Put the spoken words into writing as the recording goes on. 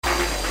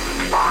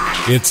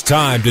It's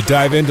time to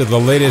dive into the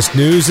latest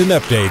news and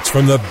updates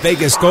from the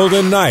Vegas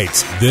Golden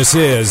Knights. This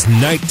is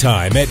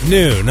Nighttime at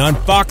noon on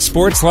Fox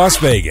Sports Las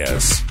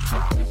Vegas.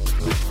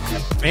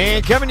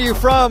 And coming to you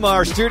from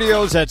our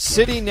studios at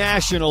City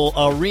National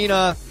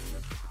Arena,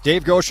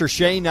 Dave Goucher,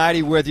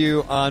 Hnidy with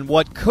you on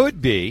what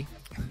could be,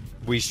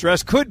 we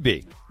stress could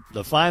be,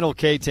 the final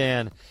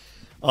KTAN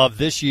of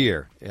this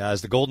year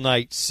as the Golden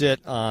Knights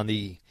sit on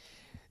the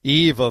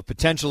eve of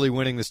potentially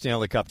winning the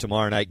Stanley Cup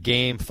tomorrow night,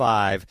 Game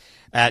 5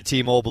 at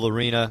T-Mobile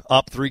Arena,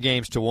 up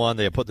 3-1.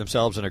 They have put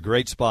themselves in a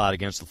great spot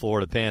against the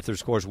Florida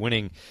Panthers, of course,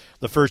 winning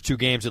the first 2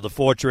 games of the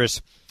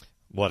Fortress,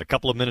 a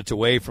couple of minutes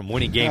away from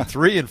winning Game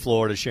 3 in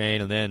Florida,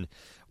 Shane, and then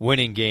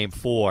winning Game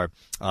 4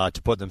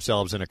 to put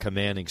themselves in a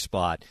commanding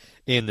spot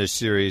in this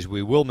series.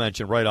 We will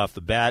mention right off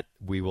the bat,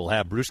 we will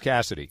have Bruce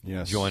Cassidy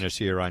join us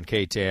here on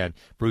KTAN.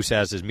 Bruce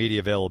has his media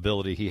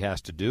availability he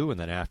has to do, and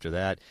then after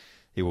that,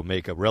 he will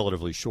make a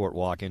relatively short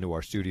walk into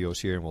our studios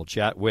here, and we'll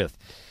chat with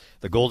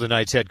the Golden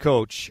Knights head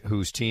coach,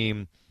 whose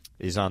team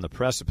is on the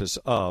precipice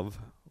of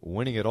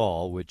winning it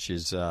all, which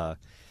is,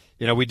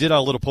 we did our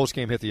little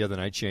post-game hit the other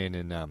night, Shane,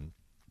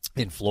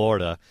 in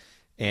Florida,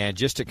 and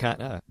just to kind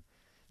of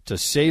to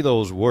say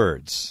those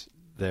words,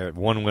 they're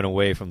one win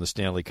away from the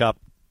Stanley Cup.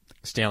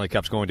 Stanley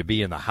Cup's going to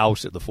be in the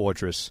house at the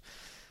Fortress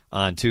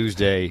on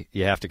Tuesday.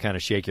 You have to kind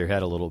of shake your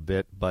head a little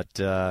bit, but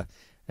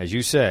as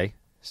you say,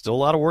 still a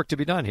lot of work to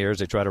be done here as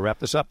they try to wrap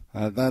this up.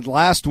 That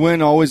last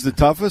win, always the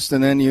toughest,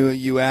 and then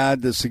you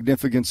add the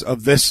significance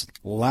of this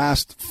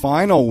last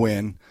final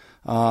win,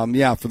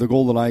 for the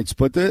Golden Knights.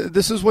 But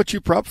this is what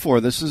you prep for.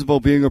 This is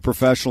about being a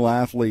professional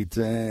athlete,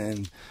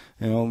 and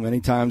many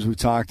times we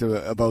talked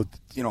about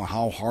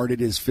how hard it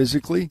is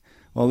physically.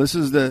 Well, this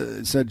is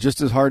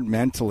just as hard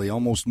mentally,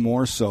 almost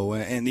more so.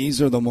 And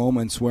these are the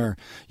moments where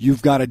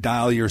you've got to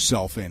dial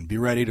yourself in, be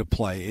ready to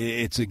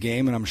play. It's a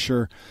game, and I'm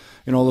sure,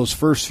 those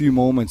first few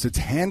moments, it's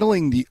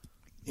handling the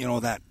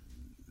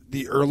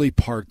early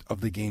part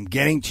of the game,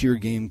 getting to your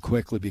game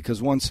quickly.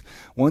 Because once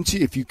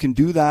if you can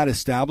do that,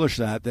 establish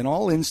that, then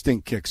all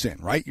instinct kicks in,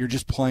 right? You're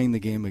just playing the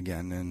game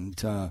again,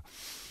 and.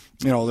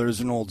 There's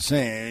an old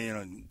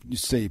saying, you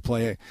say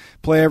play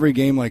every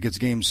game like it's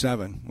Game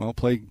 7. Well,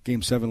 play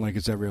Game 7 like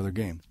it's every other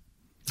game.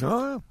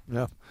 Oh,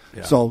 yeah.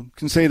 So you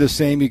can say the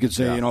same. You could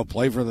say,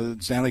 play for the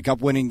Stanley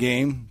Cup winning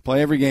game.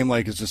 Play every game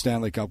like it's a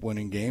Stanley Cup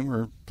winning game,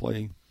 or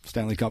play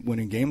Stanley Cup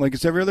winning game like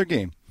it's every other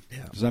game.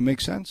 Yeah. Does that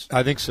make sense?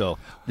 I think so.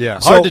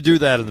 Yeah. Hard to do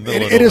that in the middle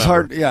of November. It is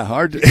hard. Yeah,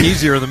 hard.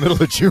 Easier in the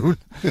middle of June.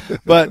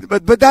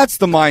 but that's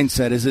the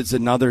mindset, is it's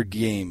another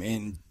game,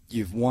 and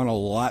you've won a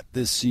lot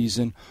this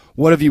season.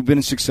 What have you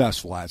been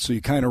successful at? So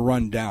you kind of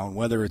run down,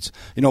 whether it's,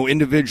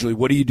 individually,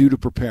 what do you do to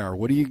prepare?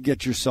 What do you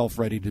get yourself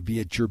ready to be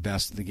at your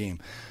best in the game?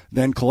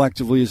 Then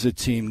collectively as a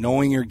team,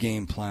 knowing your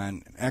game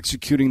plan,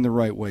 executing the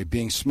right way,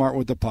 being smart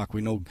with the puck.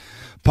 We know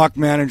puck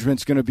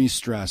management's going to be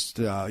stressed.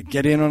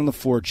 Get in on the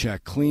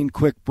forecheck, clean,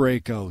 quick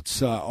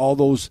breakouts, all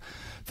those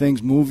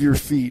things, move your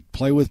feet,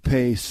 play with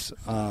pace.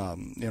 For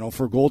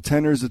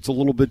goaltenders, it's a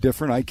little bit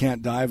different. I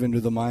can't dive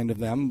into the mind of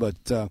them, but,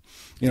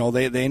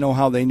 they know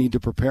how they need to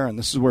prepare, and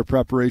this is where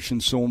preparation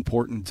is so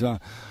important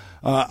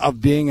of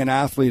being an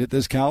athlete at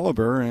this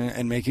caliber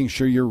and making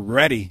sure you're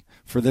ready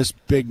for this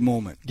big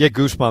moment. Get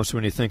goosebumps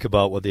when you think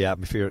about what the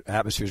atmosphere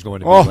is going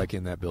to be like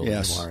in that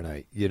building tomorrow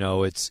night.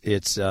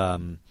 It's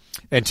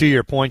and to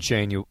your point,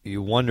 Shane,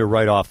 you wonder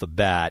right off the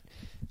bat,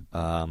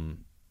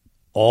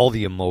 all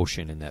the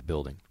emotion in that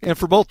building, and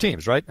for both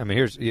teams, right? I mean,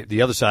 here's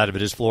the other side of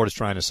it: is Florida's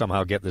trying to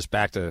somehow get this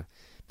back to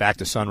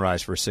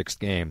Sunrise for a 6th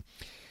game,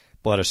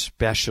 but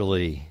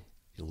especially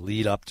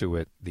lead up to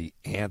it, the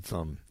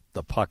anthem,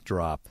 the puck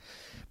drop.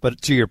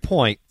 But to your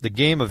point, the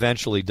game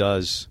eventually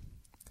does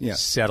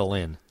settle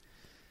in.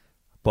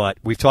 But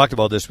we've talked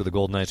about this with the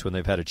Golden Knights when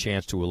they've had a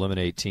chance to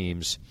eliminate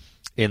teams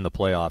in the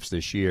playoffs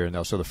this year.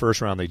 Now, so the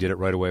first round they did it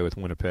right away with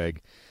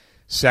Winnipeg.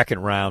 Second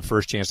round,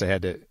 first chance they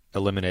had to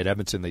eliminate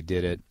Edmonton, they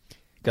did it.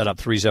 Got up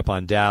 3-0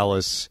 on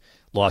Dallas,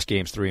 lost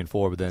games 3 and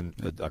 4, but then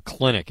a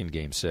clinic in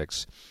Game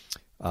 6.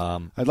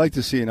 I'd like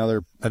to see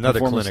another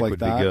clinic like would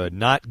that. Be good.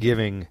 Not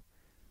giving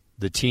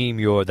the team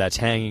that's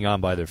hanging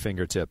on by their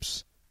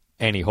fingertips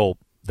any hope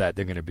that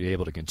they're going to be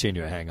able to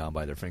continue to hang on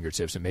by their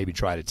fingertips and maybe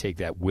try to take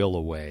that will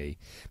away.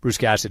 Bruce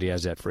Cassidy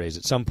has that phrase.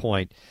 At some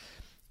point,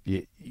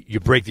 you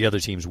break the other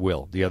team's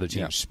will, the other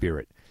team's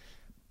spirit.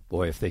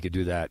 Boy, if they could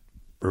do that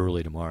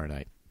early tomorrow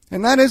night.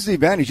 And that is the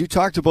advantage. You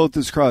talked about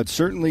this crowd.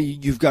 Certainly,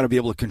 you've got to be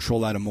able to control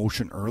that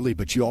emotion early,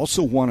 but you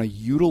also want to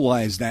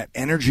utilize that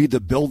energy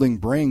the building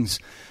brings.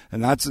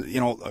 And that's,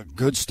 a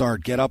good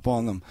start. Get up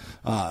on them.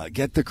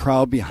 Get the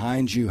crowd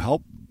behind you.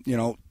 Help,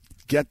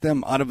 get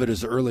them out of it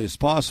as early as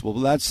possible.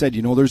 But that said,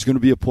 there's going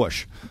to be a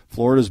push.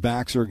 Florida's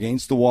backs are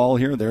against the wall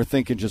here. They're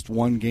thinking just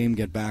one game,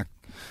 get back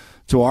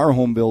to our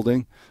home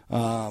building.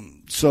 But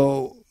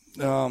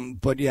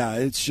yeah,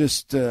 it's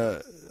just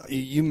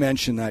you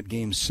mentioned that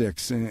Game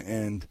 6,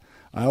 and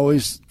I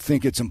always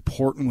think it's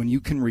important when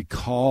you can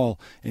recall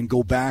and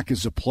go back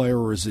as a player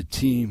or as a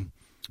team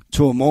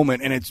to a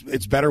moment, and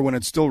it's better when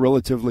it's still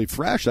relatively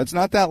fresh. That's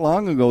not that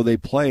long ago they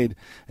played,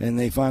 and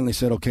they finally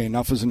said, okay,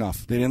 enough is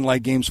enough. They didn't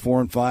like games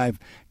 4 and 5,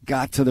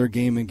 got to their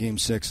game in Game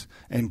 6,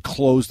 and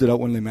closed it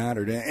out when they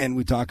mattered. And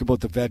we talk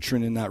about the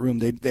veteran in that room.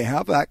 They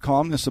have that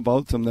calmness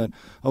about them that,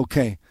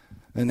 okay,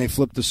 and they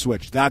flip the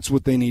switch. That's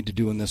what they need to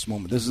do in this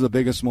moment. This is the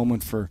biggest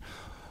moment for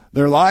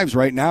their lives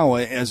right now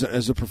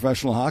as a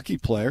professional hockey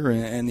player,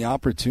 and the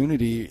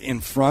opportunity in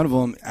front of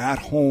them at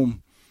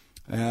home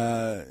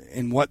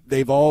in what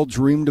they've all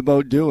dreamed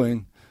about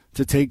doing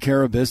to take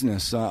care of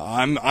business.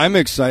 I'm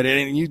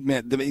excited, and you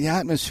met the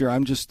atmosphere.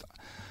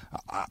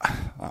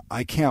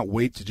 I can't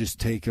wait to just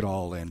take it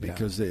all in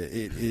because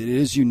it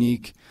is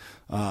unique.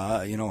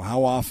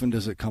 How often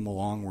does it come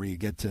along where you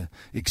get to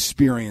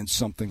experience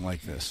something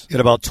like this?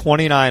 In about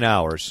 29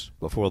 hours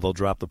before they'll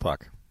drop the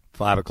puck.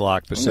 5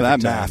 o'clock Pacific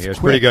time. Math, it's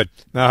pretty good.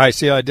 Now, I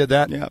see how I did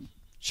that? Yeah.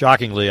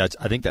 Shockingly, I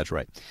think that's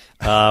right.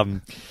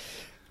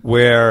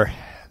 Where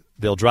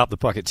they'll drop the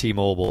puck at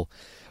T-Mobile.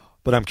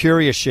 But I'm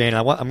curious, Shane,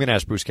 I'm going to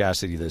ask Bruce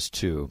Cassidy this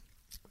too.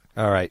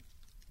 All right,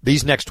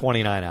 these next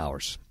 29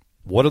 hours,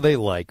 what are they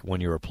like when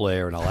you're a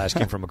player, and I'll ask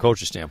him from a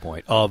coach's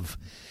standpoint, of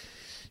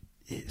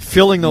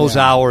filling those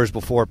hours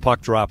before puck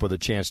drop with a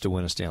chance to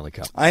win a Stanley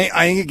Cup? I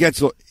think it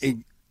gets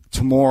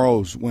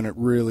tomorrow's when it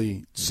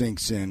really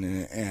sinks in,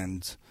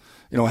 and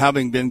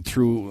having been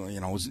through, it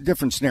was a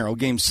different scenario,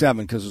 Game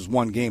 7 because it was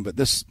one game, but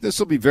this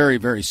will be very,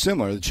 very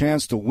similar. The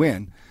chance to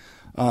win.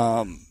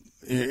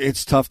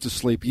 It's tough to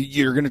sleep.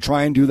 You're going to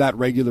try and do that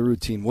regular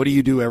routine. What do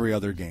you do every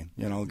other game?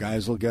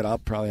 Guys will get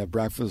up, probably have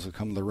breakfast, will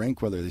come to the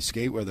rink, whether they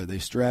skate, whether they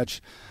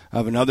stretch,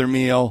 have another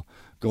meal,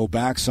 go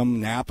back, some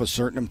nap a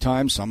certain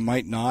time, some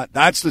might not.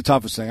 That's the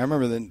toughest thing. I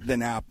remember the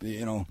nap,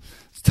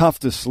 it's tough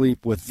to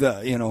sleep with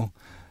the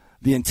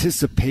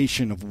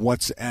anticipation of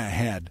what's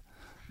ahead.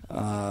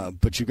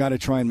 But you got to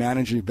try and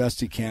manage it the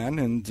best you can,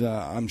 and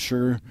I'm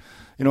sure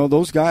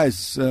those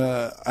guys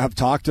have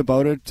talked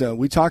about it.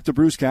 We talked to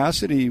Bruce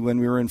Cassidy when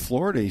we were in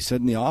Florida. He said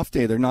in the off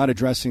day they're not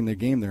addressing the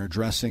game, they're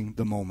addressing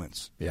the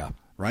moments. Yeah.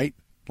 Right?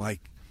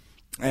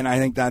 And I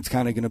think that's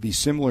kind of going to be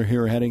similar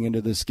here heading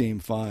into this Game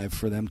 5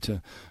 for them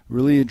to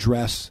really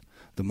address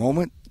the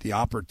moment, the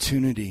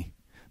opportunity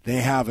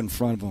they have in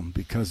front of them,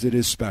 because it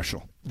is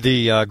special.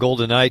 The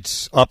Golden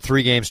Knights up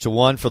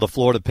 3-1 for the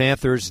Florida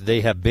Panthers.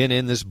 They have been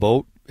in this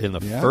boat in the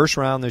first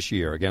round this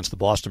year against the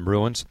Boston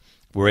Bruins.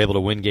 Were able to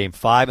win Game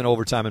 5 in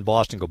overtime in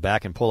Boston, go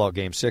back and pull out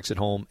Game 6 at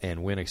home,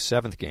 and win a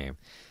 7th game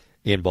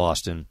in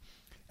Boston.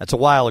 That's a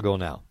while ago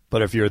now.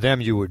 But if you're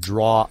them, you would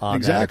draw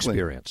on that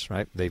experience,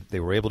 right? They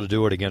were able to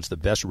do it against the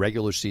best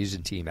regular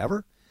season team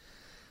ever.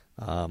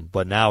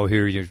 But now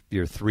here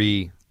you're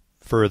 3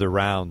 further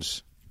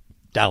rounds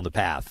down the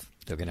path.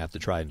 They're going to have to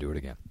try and do it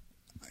again.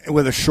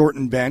 With a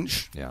shortened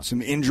bench,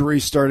 some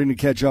injuries starting to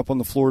catch up on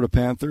the Florida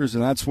Panthers,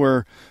 and that's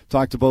where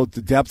talked about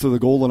the depth of the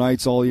Golden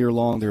Knights all year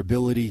long, their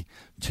ability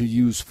to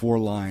use 4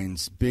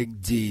 lines,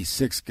 big D,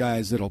 6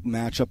 guys that'll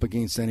match up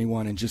against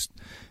anyone and just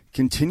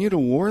continue to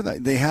war.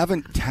 They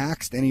haven't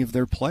taxed any of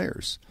their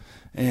players.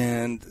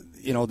 And,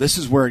 this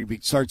is where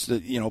it starts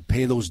to,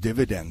 pay those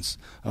dividends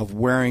of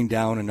wearing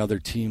down another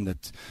team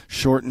that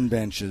shortened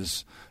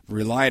benches,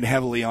 relied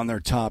heavily on their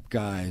top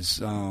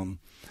guys.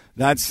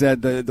 That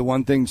said, the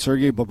one thing,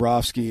 Sergei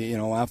Bobrovsky,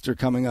 after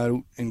coming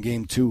out in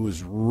Game 2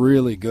 was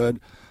really good.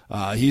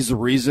 He's the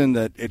reason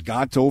that it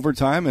got to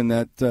overtime and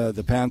that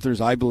the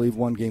Panthers, I believe,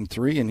 won Game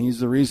 3, and he's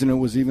the reason it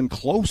was even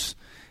close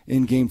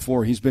in Game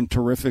 4. He's been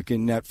terrific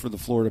in net for the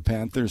Florida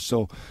Panthers.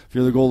 So if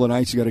you're the Golden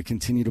Knights, you got to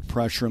continue to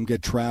pressure them,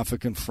 get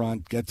traffic in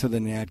front, get to the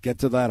net, get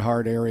to that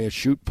hard area,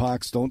 shoot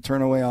pucks, don't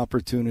turn away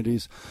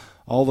opportunities.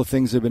 All the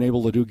things they've been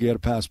able to do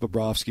get past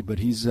Bobrovsky, but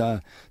he's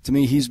to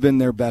me, he's been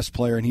their best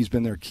player and he's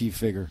been their key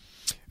figure.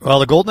 Well,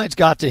 the Golden Knights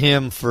got to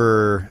him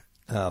for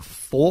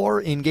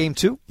 4 in Game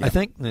 2, I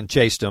think, and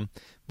chased him.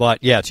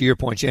 But yeah, to your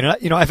point, Shane,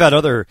 I've had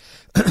other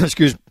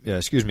excuse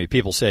me,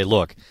 people say,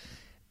 look,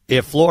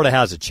 if Florida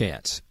has a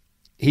chance,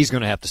 he's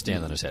going to have to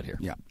stand on his head here.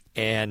 Yeah,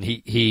 and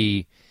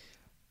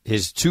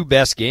his 2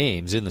 best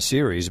games in the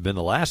series have been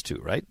the last 2,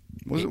 right?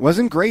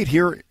 Wasn't great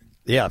here.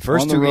 Yeah,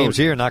 first 2 games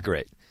here, not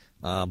great.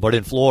 But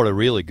in Florida,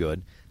 really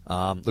good.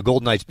 The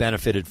Golden Knights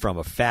benefited from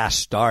a fast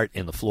start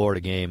in the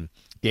Florida game.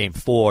 Game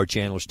 4,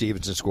 Chandler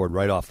Stevenson scored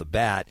right off the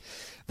bat.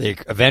 They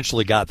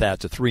eventually got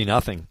that to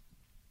 3-0.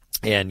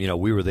 And,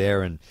 we were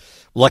there and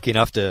lucky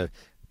enough to,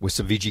 with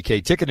some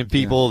VGK ticketing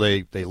people,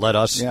 they let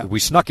us, we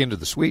snuck into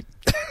the suite.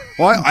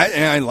 Well,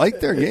 I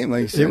liked their game.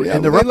 Like said,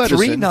 and they're up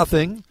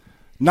 3-0.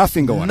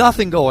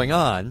 Nothing going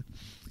on.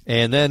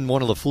 And then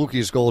one of the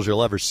flukiest goals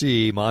you'll ever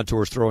see,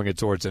 Montour's throwing it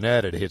towards the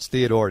net. It hits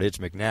Theodore, it hits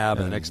McNabb,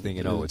 and the next thing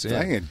you know, it's in.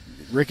 It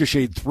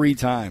ricocheted 3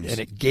 times. And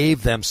it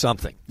gave them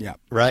something. Yeah.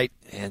 Right?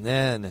 And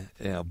then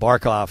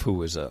Barkov, who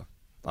was a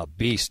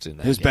beast in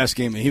that his game. best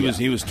game.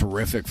 He was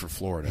terrific for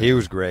Florida. He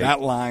was great.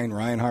 That line,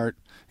 Reinhart,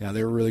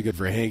 they were really good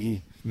for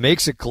Hagee.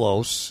 Makes it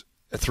close,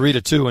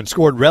 3-2, and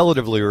scored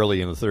relatively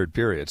early in the third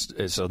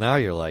period. So now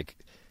you're like,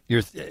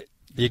 you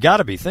got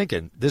to be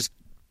thinking this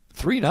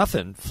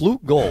 3-0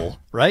 fluke goal,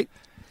 right?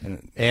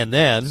 And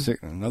then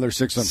another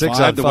 6 on 6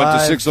 5 on that 5, went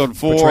to 6 on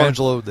 4.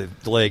 Petrangelo, the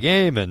delay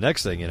game, and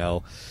next thing you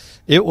know,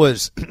 it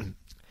was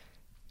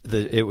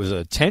it was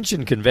a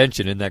tension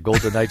convention in that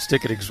Golden Knights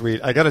ticketing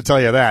suite. I got to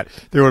tell you that.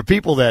 There were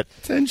people that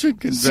tension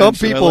convention. Some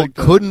people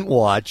couldn't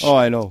watch. Oh,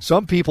 I know.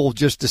 Some people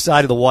just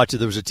decided to watch it.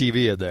 There was a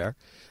TV in there.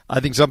 I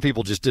think some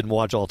people just didn't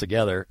watch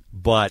altogether,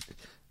 but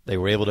they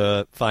were able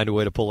to find a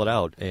way to pull it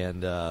out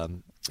and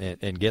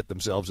get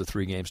themselves a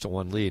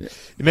 3-1 lead.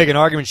 You make an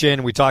argument, Shane,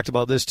 and we talked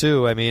about this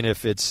too. I mean,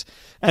 if it's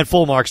and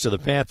full marks to the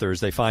Panthers,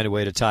 they find a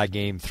way to tie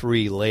Game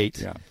 3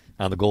 late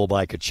on the goal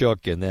by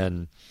Tkachuk, and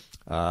then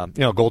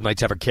Golden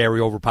Knights have a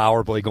carryover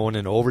power play going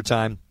into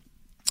overtime,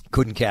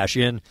 couldn't cash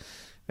in,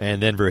 and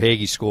then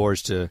Verhaeghe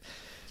scores to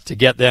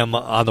get them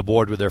on the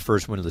board with their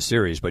first win of the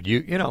series. But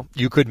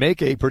you could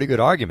make a pretty good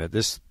argument.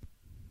 This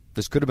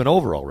could have been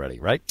over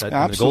already, right?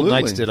 Absolutely. The Golden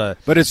Knights did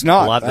but it's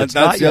not. Lot that's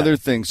not the yet. other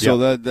thing.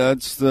 So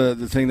that's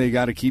the thing they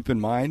got to keep in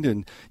mind,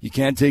 and you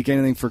can't take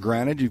anything for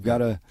granted. You've got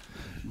to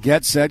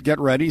get set, get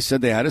ready.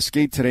 Said they had a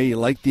skate today. You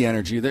like the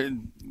energy.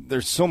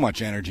 There's so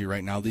much energy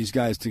right now. These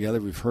guys together,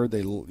 we've heard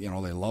they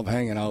love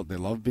hanging out. They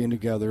love being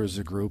together as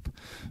a group.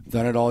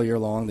 Done it all year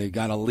long. They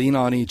got to lean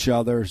on each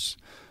other's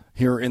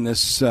here in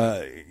this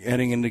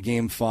heading into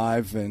Game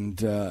 5, and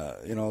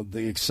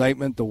the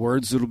excitement, the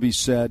words that'll be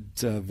said,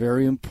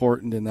 very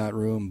important in that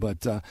room.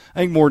 But I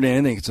think more than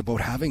anything, it's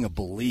about having a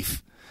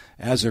belief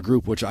as a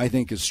group, which I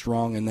think is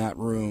strong in that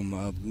room,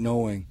 of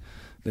knowing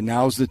that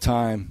now's the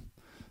time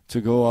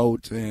to go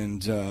out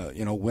and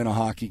win a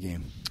hockey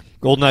game.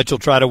 Golden Knights will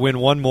try to win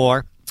one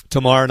more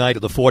tomorrow night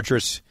at the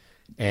Fortress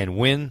and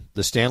win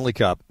the Stanley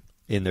Cup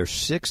in their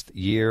 6th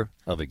year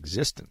of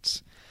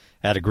existence.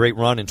 Had a great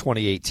run in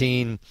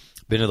 2018,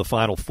 been to the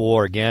Final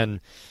Four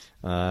again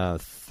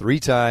 3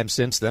 times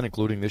since then,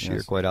 including this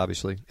year, quite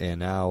obviously, and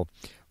now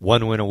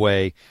 1 win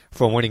away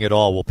from winning it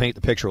all. We'll paint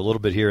the picture a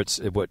little bit here. It's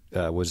what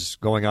was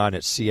going on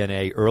at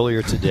CNA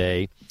earlier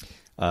today.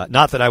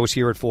 Not that I was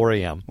here at 4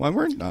 a.m. Well,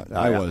 we're not.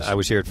 I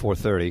was here at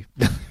 4:30.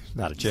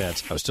 Not a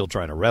chance. I was still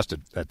trying to rest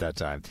at that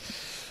time.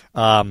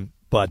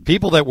 But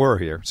people that were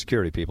here,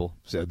 security people,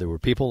 said there were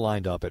people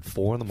lined up at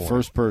 4 in the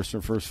morning.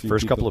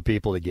 First couple of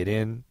people to get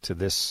into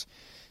this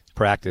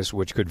practice,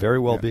 which could very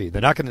well be.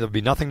 They're not going to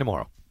be nothing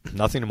tomorrow.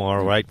 Nothing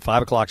tomorrow, right?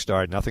 5 o'clock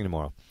start. Nothing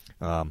tomorrow.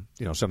 Some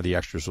of the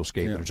extras will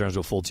skate in terms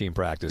of full team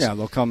practice. Yeah,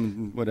 they'll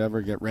come,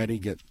 whatever, get ready,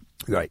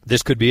 right.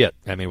 This could be it.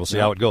 I mean, we'll see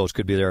how it goes.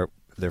 Could be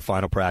their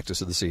final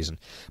practice of the season.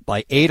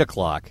 By 8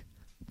 o'clock,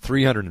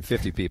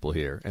 350 people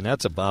here, and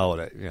that's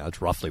about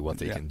that's roughly what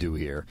they can do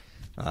here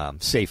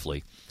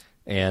safely.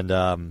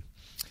 And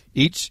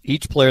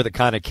each player that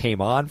kind of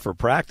came on for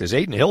practice,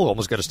 Aiden Hill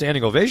almost got a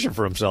standing ovation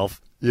for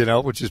himself,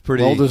 which is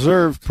pretty well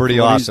deserved, pretty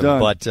awesome.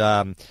 But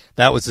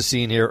that was the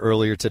scene here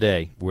earlier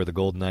today, where the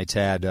Golden Knights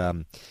had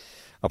a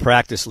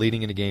practice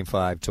leading into Game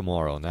 5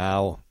 tomorrow.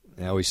 Now,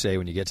 I always say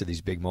when you get to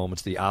these big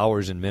moments, the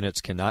hours and minutes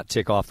cannot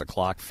tick off the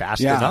clock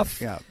fast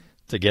enough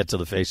to get to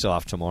the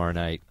face-off tomorrow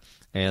night,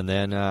 and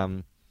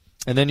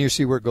then you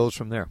see where it goes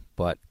from there.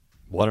 But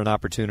what an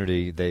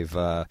opportunity they've.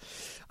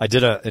 I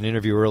did an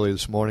interview earlier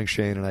this morning,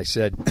 Shane, and I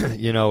said,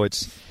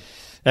 it's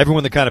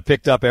everyone that kind of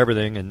picked up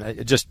everything,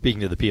 and just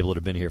speaking to the people that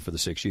have been here for the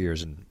 6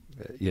 years, and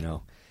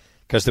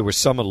because there was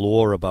some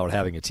allure about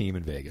having a team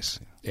in Vegas,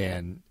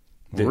 and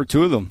we're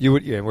 2 of them.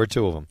 We're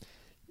 2 of them.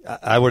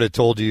 I would have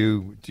told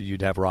you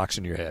you'd have rocks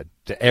in your head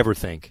to ever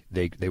think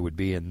they would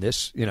be in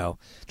this.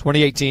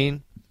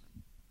 2018,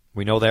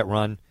 we know that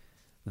run.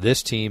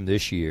 This team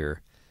this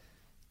year,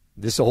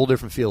 this is a whole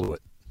different feel to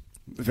it.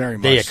 Very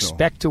much They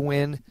expect to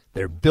win.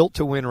 They're built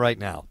to win right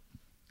now.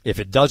 If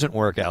it doesn't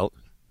work out,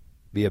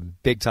 be a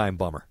big-time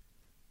bummer.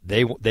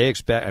 They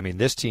expect,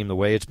 this team, the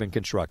way it's been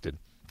constructed,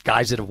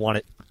 guys that have won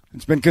it.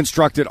 It's been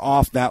constructed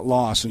off that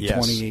loss in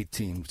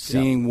 2018.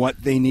 Seeing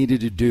what they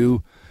needed to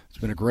do. It's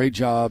been a great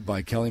job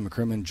by Kelly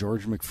McCrimmon,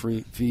 George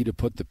McPhee to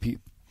put the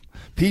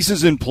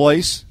pieces in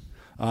place.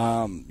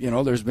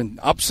 There's been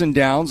ups and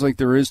downs like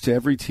there is to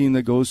every team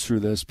that goes through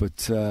this,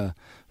 but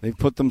they've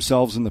put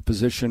themselves in the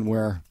position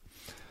where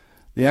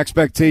the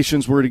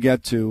expectations were to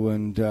get to,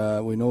 and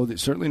we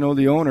certainly know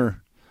the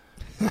owner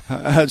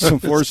had some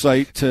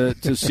foresight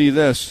to see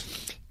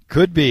this.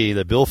 Could be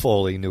that Bill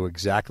Foley knew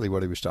exactly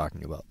what he was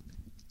talking about.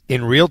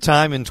 In real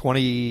time in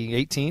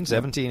 2018,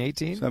 17,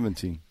 18?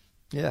 17.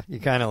 Yeah, you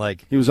kind of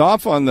like... He was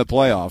off on the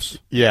playoffs.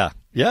 Yeah,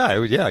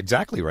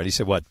 exactly right. He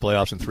said, what,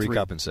 playoffs in 3,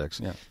 Cup in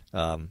 6.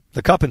 Yeah.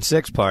 The Cup in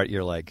 6 part,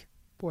 you're like,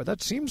 boy,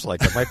 that seems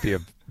like it might be a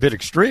bit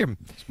extreme.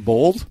 It's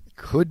bold.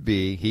 Could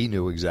be he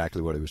knew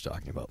exactly what he was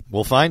talking about.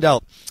 We'll find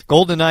out.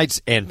 Golden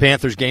Knights and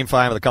Panthers Game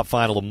 5 of the Cup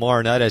Final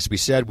tomorrow night. As we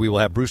said, we will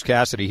have Bruce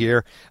Cassidy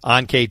here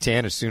on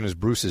KTAN as soon as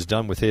Bruce is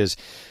done with his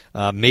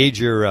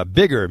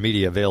bigger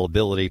media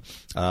availability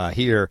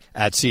here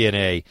at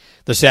CNA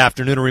this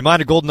afternoon. A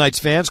reminder, Golden Knights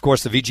fans, of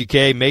course, the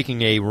VGK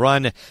making a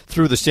run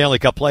through the Stanley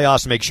Cup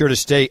playoffs. Make sure to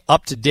stay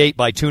up to date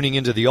by tuning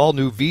into the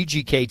all-new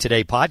VGK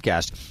Today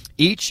podcast.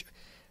 Each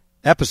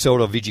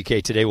episode of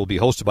VGK Today will be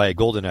hosted by a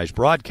Golden Knights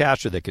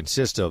broadcaster that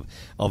consists of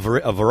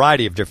a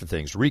variety of different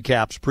things,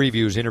 recaps,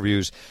 previews,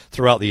 interviews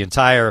throughout the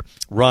entire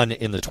run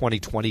in the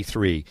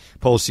 2023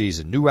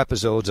 postseason. New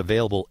episodes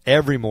available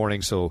every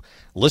morning, so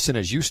listen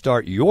as you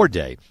start your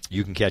day.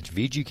 You can catch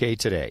VGK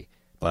Today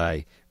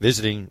by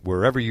visiting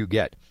wherever you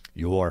get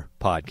your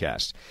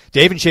podcast.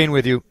 Dave and Shane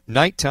with you,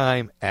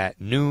 nighttime at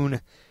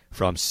noon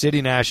from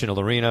City National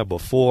Arena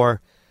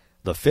before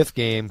the 5th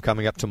game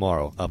coming up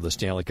tomorrow of the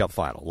Stanley Cup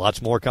Final.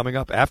 Lots more coming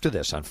up after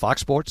this on Fox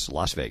Sports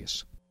Las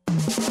Vegas.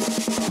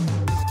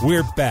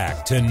 We're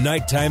back to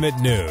nighttime at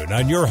noon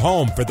on your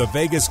home for the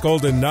Vegas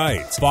Golden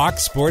Knights,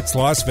 Fox Sports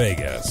Las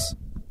Vegas.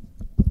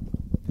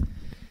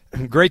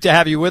 Great to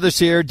have you with us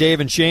here. Dave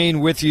and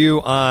Shane with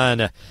you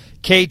on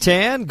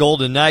KTAN.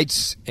 Golden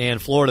Knights and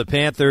Florida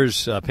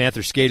Panthers.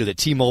 Panthers skated at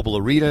T-Mobile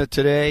Arena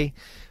today.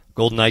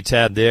 Golden Knights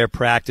had their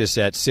practice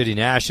at City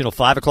National.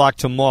 5 o'clock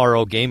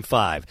tomorrow, Game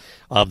 5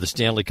 of the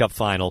Stanley Cup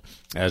Final,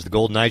 as the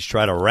Golden Knights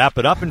try to wrap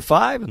it up in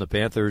 5, and the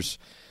Panthers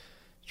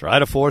try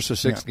to force a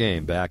 6th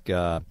game back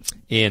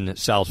in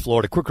South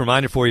Florida. Quick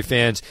reminder for you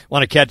fans,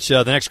 want to catch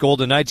the next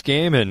Golden Knights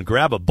game and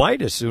grab a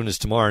bite as soon as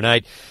tomorrow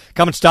night.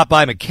 Come and stop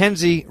by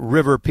Mackenzie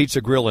River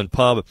Pizza Grill and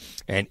Pub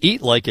and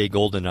eat like a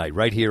Golden Knight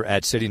right here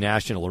at City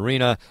National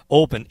Arena.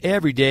 Open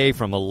every day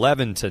from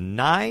 11 to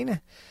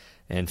 9.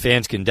 And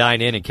fans can dine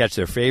in and catch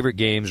their favorite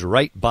games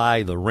right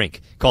by the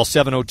rink. Call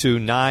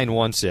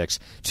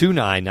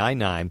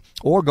 702-916-2999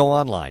 or go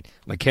online,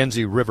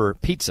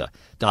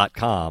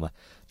 MackenzieRiverPizza.com,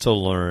 to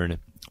learn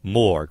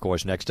more. Of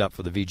course, next up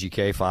for the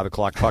VGK, 5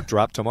 o'clock puck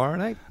drop tomorrow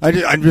night.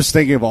 I'm just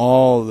thinking of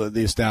all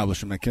the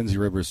establishment. Mackenzie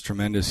River is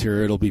tremendous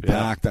here. It'll be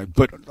packed,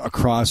 but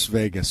across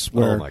Vegas.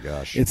 Where oh, my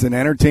gosh. It's an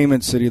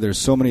entertainment city. There's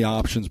so many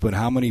options, but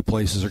how many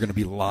places are going to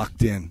be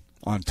locked in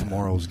on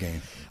tomorrow's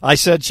game? I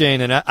said,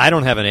 Shane, and I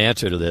don't have an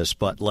answer to this,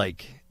 but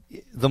like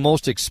the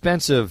most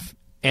expensive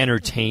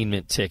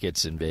entertainment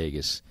tickets in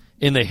Vegas,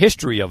 in the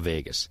history of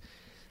Vegas,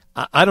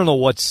 I don't know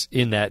what's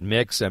in that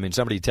mix. I mean,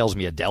 somebody tells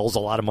me Adele's a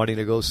lot of money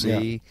to go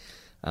see.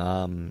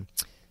 Yeah.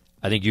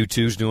 I think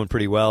U2's doing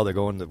pretty well. They're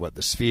going to,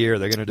 the Sphere.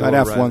 They're going to do that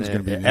it F1's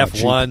going to be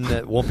F1.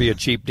 Cheap. Won't be a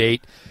cheap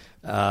date.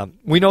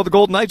 We know the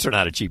Golden Knights are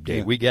not a cheap date.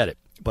 Yeah. We get it.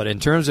 But in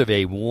terms of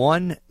a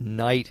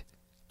one-night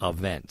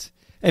event,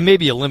 and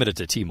maybe you limit it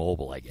to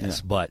T-Mobile, I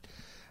guess, but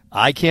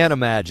I can't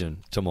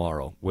imagine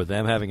tomorrow with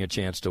them having a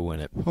chance to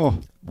win it.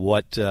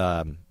 What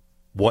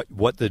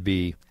there'd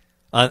be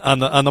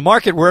on the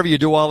market wherever you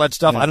do all that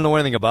stuff. I don't know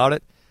anything about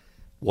it.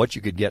 What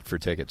you could get for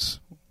tickets?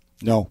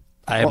 No,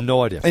 I have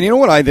no idea. And you know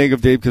what I think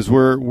of, Dave, because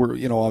we're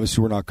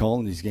obviously we're not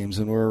calling these games,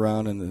 and we're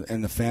around,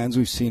 and the fans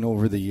we've seen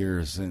over the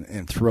years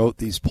and throughout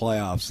these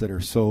playoffs that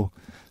are so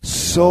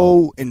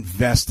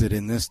invested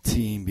in this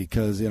team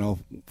because,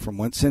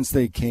 since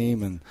they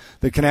came and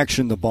the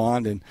connection, the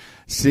bond, and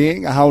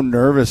seeing how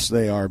nervous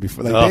they are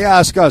before they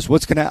ask us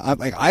what's going to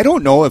happen. I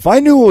don't know. If I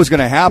knew what was going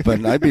to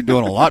happen, I'd be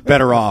doing a lot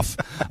better off.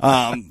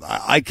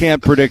 I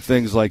can't predict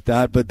things like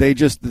that, but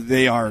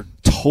they are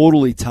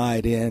totally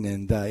tied in,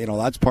 and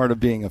that's part of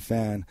being a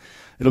fan.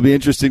 It'll be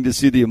interesting to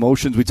see the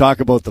emotions. We talk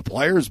about the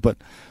players, but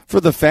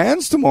for the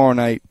fans tomorrow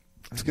night,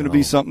 it's going to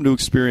be something to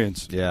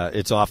experience. Yeah,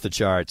 it's off the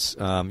charts.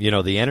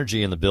 The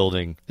energy in the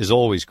building is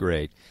always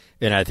great,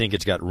 and I think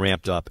it's got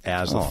ramped up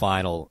as the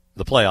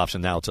playoffs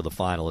and now to the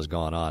final has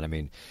gone on. I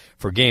mean,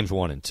 for games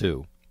 1 and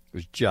 2, it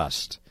was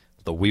just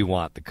the "We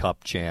want the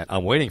cup" chant.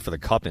 I'm waiting for the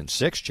 "Cup in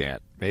 6"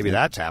 chant. Maybe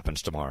that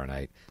happens tomorrow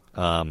night.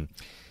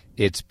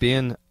 It's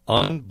been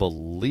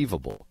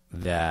unbelievable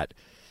that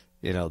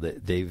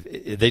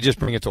they just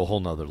bring it to a whole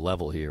nother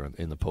level here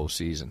in the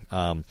postseason.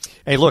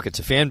 Hey, look, it's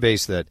a fan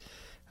base that.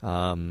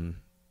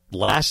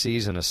 Last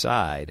season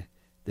aside,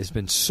 there's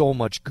been so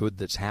much good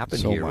that's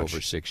happened over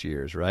 6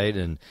 years, right?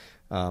 And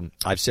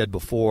I've said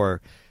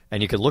before,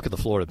 and you can look at the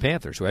Florida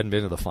Panthers, who hadn't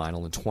been to the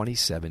final in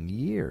 27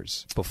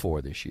 years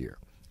before this year.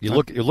 You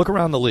look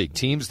around the league,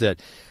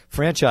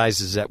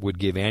 franchises that would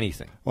give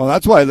anything. Well,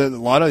 that's why a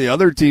lot of the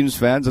other teams'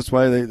 fans, that's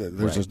why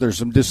there's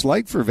some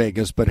dislike for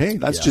Vegas. But, hey,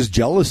 that's just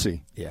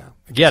jealousy. Yeah,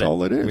 that's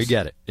all it is. We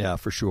get it, yeah,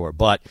 for sure.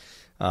 But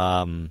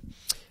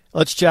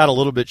let's chat a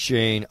little bit,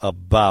 Shane,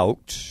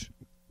 about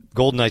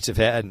Golden Knights have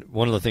had.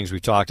 One of the things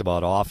we've talked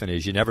about often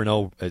is you never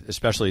know,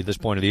 especially at this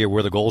point of the year,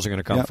 where the goals are going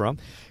to come from.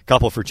 A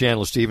couple for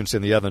Chandler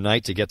Stevenson the other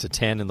night to get to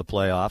 10 in the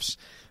playoffs.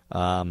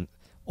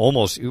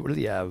 Almost, what did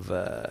he have,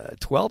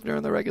 12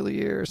 during the regular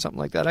year or something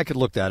like that? I could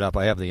look that up.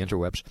 I have the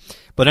interwebs.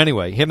 But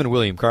anyway, him and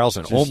William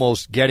Karlsson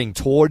almost getting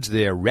towards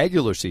their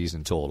regular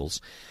season totals.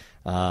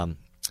 You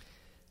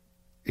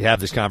have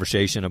this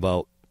conversation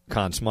about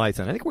Conn Smythe,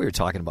 and I think we were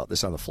talking about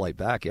this on the flight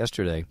back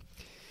yesterday.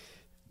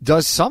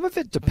 Does some of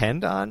it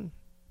depend on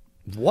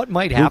what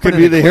might happen? Who could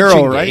be the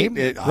hero, right?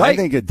 Right? I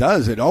think it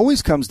does. It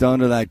always comes down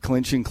to that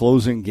clinching,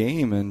 closing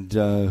game and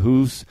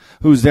who's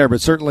there.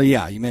 But certainly,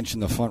 you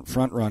mentioned the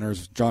front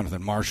runners,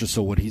 Jonathan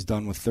Marchessault, what he's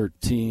done with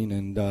 13,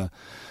 and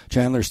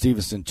Chandler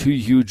Stevenson, 2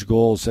 huge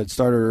goals. That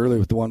started early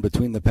with the one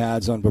between the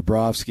pads on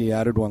Bobrovsky,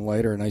 added one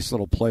later, a nice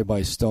little play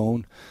by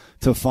Stone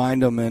to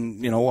find him,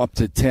 and up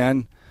to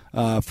 10.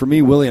 For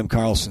me, William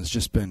Karlsson's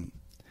just been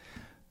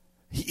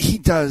 – he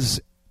does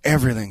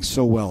everything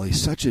so well.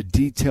 He's such a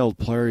detailed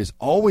player. He's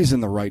always in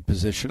the right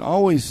position,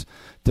 always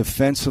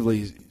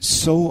defensively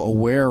so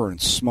aware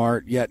and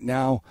smart, yet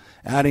now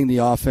adding the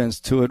offense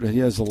to it. He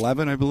has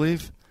 11, I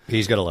believe.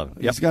 He's got 11.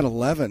 Yep. He's got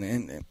 11.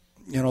 And,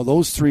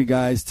 those three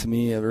guys to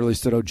me have really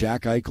stood out.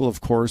 Jack Eichel,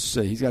 of course,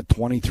 he's got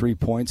 23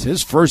 points.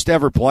 His first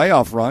ever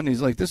playoff run.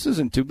 He's like, this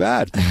isn't too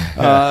bad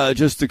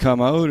just to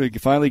come out. He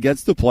finally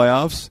gets the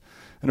playoffs.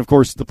 And, of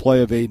course, the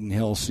play of Aiden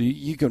Hill. So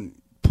you can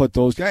put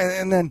those guys.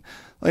 And then,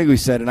 like we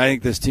said, and I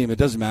think this team, it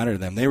doesn't matter to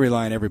them. They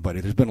rely on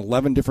everybody. There's been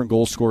 11 different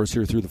goal scorers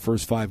here through the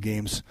first 5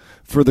 games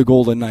for the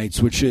Golden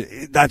Knights, which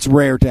that's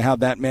rare to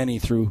have that many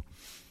through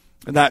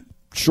that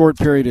short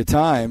period of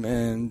time.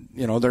 And,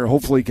 they're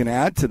hopefully can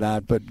add to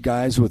that. But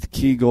guys with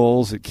key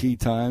goals at key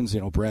times,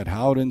 Brett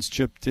Howden's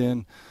chipped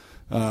in.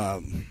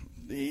 And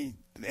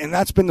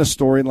that's been the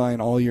storyline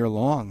all year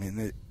long.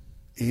 And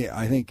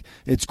I think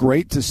it's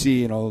great to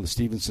see, the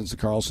Stevensons, the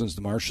Karlssons,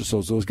 the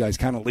Marchessaults, those guys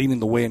kind of leading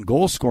the way in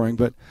goal scoring,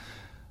 but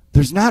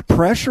there's not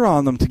pressure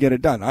on them to get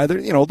it done.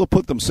 Either, they'll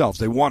put themselves.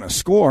 They want to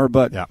score,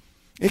 but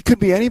It could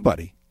be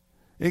anybody.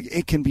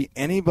 It can be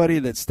anybody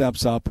that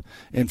steps up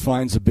and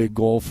finds a big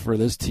goal for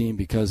this team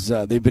because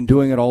they've been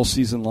doing it all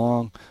season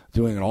long,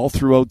 doing it all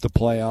throughout the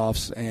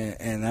playoffs,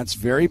 and that's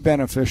very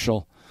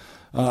beneficial.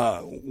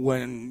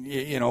 When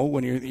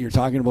you're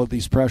talking about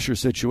these pressure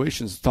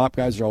situations, the top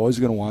guys are always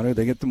going to want it.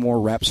 They get the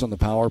more reps on the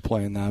power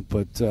play in that,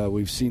 but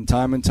we've seen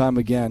time and time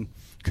again,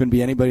 couldn't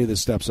be anybody that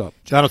steps up.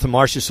 Jonathan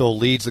Marchessault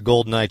leads the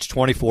Golden Knights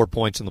 24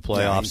 points in the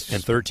playoffs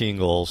and 13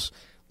 goals.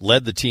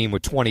 Led the team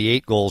with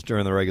 28 goals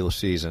during the regular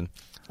season.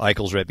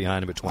 Eichel's right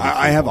behind him at 23.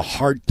 I have a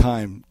hard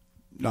time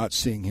not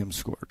seeing him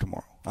score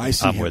tomorrow. I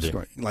see him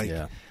scoring.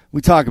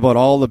 We talk about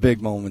all the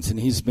big moments, and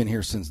he's been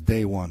here since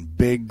day one.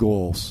 Big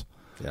goals.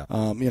 Yeah.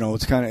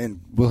 It's kind of,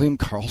 and William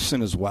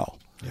Karlsson as well.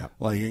 Yeah.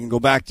 You can go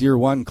back to year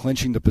one,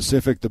 clinching the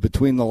Pacific, the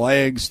between the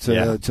legs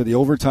to the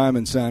overtime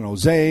in San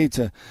Jose.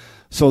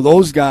 So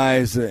those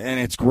guys, and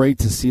it's great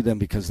to see them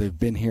because they've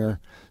been here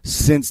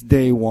since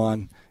day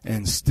one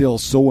and still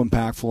so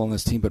impactful on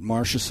this team. But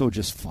Marchessault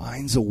just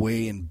finds a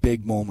way in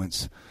big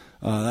moments.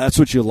 That's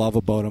what you love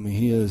about him.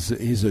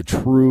 He's a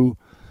true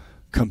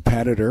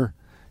competitor.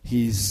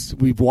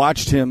 We've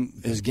watched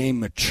his game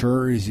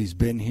mature as he's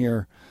been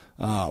here.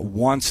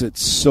 Wants it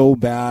so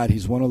bad.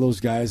 He's one of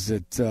those guys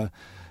that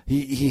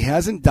he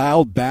hasn't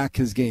dialed back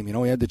his game. He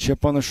had the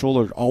chip on the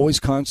shoulder, always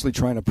constantly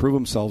trying to prove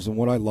himself. And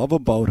what I love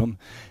about him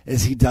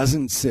is he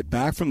doesn't sit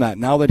back from that.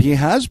 Now that he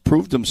has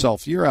proved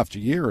himself year after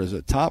year as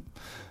a top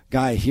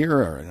guy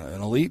here,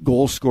 an elite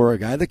goal scorer, a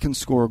guy that can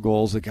score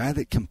goals, a guy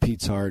that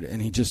competes hard, and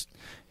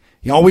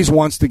he always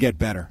wants to get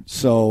better.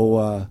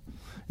 So,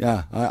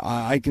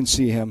 I can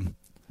see him.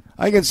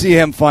 I can see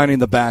him finding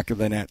the back of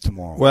the net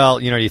tomorrow.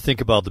 Well, you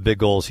think about the big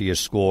goals he has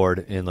scored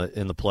in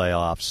the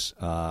playoffs.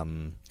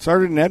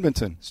 Started in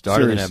Edmonton.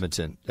 In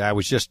Edmonton. I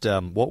was just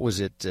what was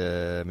it?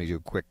 Let me do a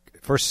quick.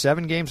 First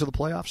 7 games of the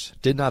playoffs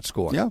did not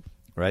score. Yeah.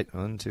 Right?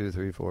 1, 2,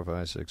 3, 4,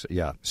 5, 6.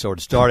 Yeah. So it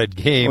started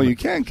game. Well, you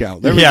can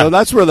count. There we go.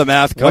 That's where the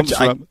math comes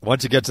from.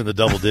 Once it gets in the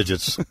double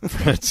digits,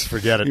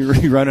 forget it. You're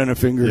running the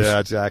fingers. Yeah,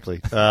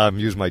 exactly.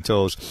 Use my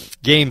toes.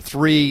 Game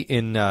 3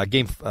 in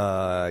Game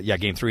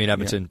 3 in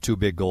Edmonton. 2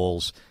 big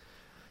goals.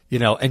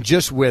 And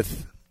just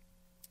with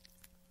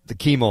the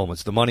key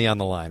moments, the money on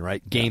the line,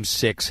 right? Game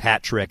 6,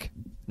 hat trick,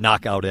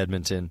 knockout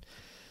Edmonton.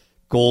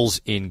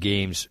 Goals in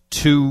games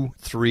 2,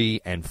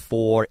 3, and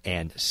 4,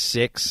 and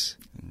 6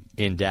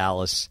 in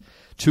Dallas.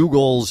 2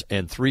 goals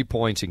and 3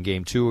 points in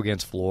Game 2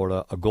 against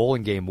Florida. A goal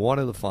in Game 1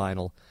 of the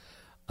final.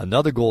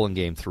 Another goal in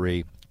Game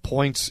 3.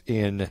 Points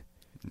in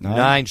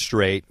 9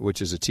 straight,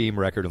 which is a team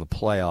record in the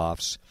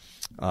playoffs.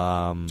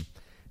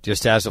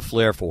 Just has a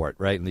flair for it,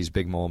 right, in these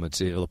big moments.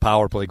 The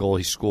power play goal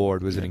he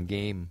scored, was it in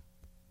Game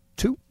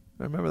 2?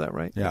 I remember that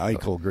right? Yeah,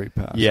 Eichel, great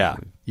pass. Yeah.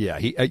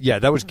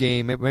 That was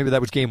maybe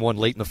that was Game 1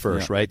 late in the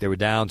first, right? They were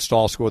down.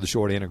 Stahl scored the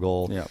shorthander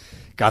goal. Yeah.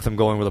 Got them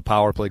going with a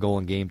power play goal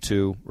in Game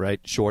 2,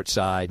 right? Short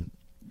side.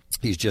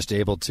 He's just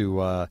able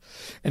to,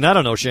 and I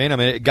don't know, Shane. I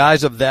mean,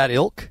 guys of that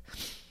ilk,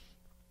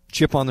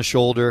 chip on the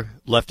shoulder,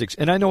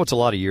 and I know it's a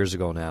lot of years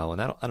ago now,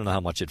 and I don't know how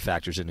much it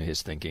factors into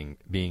his thinking,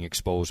 being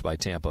exposed by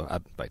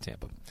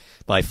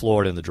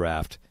Florida in the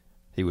draft.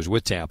 He was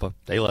with Tampa.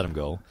 They let him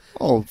go.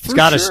 Oh, it's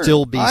got to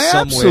still be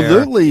somewhere.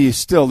 Absolutely,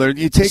 still there.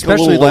 You take a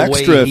little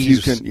extra if you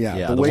can.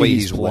 The way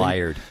he's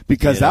wired,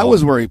 because that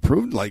was where he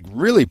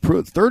really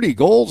proved 30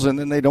 goals, and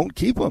then they don't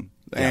keep him.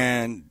 Yeah.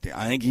 And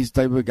I think he's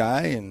the type of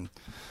guy, and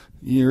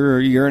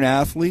you're an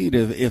athlete.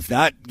 If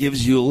that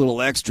gives you a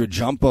little extra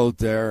jump out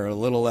there, a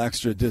little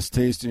extra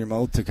distaste in your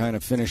mouth to kind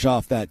of finish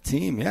off that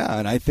team,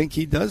 and I think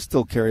he does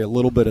still carry a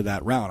little bit of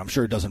that round. I'm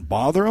sure it doesn't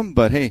bother him,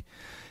 but hey,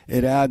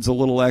 it adds a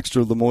little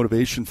extra the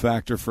motivation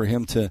factor for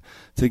him to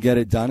get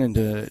it done and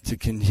to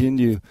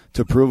continue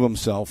to prove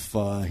himself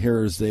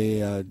here as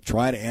they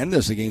try to end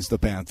this against the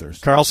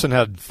Panthers. Karlsson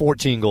had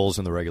 14 goals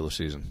in the regular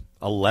season,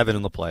 11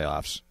 in the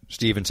playoffs.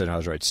 Stevenson, I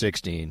was right,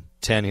 16,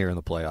 10 here in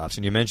the playoffs.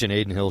 And you mentioned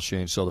Aiden Hill,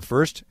 Shane. So the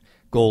first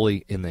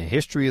goalie in the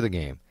history of the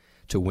game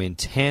to win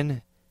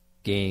 10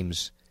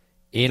 games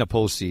in a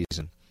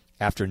postseason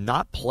after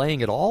not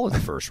playing at all in the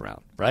first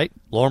round, right?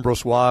 Laurent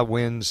Brossoit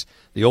wins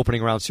the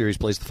opening round series,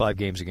 plays the 5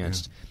 games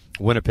against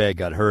Winnipeg,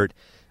 got hurt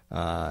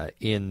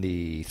in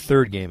the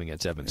 3rd game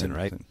against Edmonton,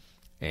 right?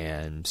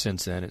 And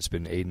since then, it's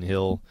been Adin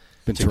Hill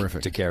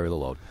terrific to carry the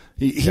load.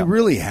 He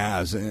really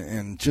has,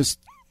 and just,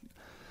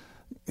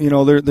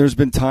 there's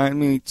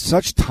been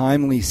such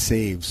timely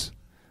saves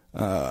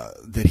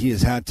that he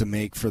has had to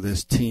make for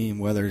this team,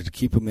 whether to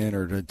keep him in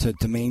or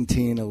to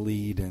maintain a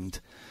lead,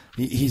 and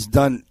he's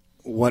done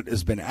what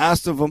has been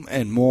asked of him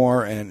and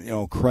more,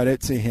 and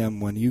credit to him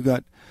when you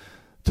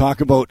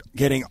talk about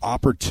getting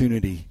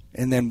opportunity.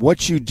 And then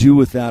what you do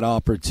with that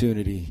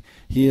opportunity,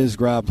 he has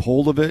grabbed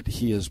hold of it.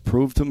 He has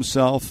proved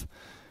himself,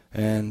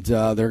 and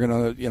they're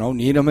going to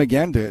need him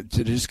again to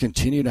just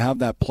continue to have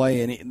that play.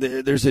 And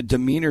there's a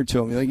demeanor to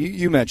him. Like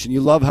you mentioned,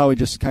 you love how he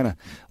just kind of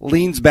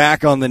leans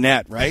back on the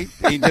net, right?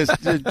 He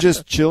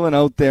just chilling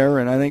out there.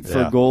 And I think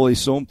for a goalie,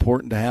 it's so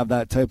important to have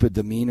that type of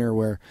demeanor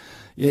where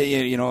you're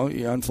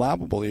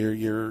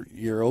unflappable.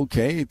 You're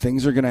okay.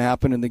 Things are going to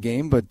happen in the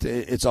game, but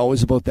it's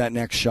always about that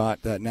next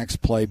shot, that next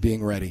play,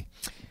 being ready.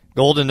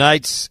 Golden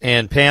Knights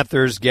and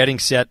Panthers getting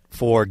set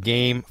for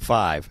Game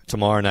 5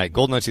 tomorrow night.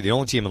 Golden Knights are the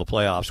only team in the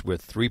playoffs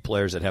with 3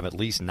 players that have at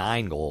least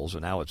 9 goals,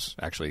 and now it's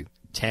actually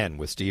 10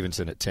 with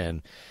Stevenson at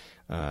 10,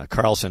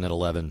 Carlson at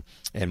 11,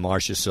 and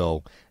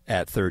Marchessault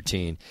at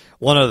 13.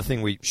 One other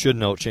thing we should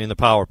note, Shane, the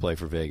power play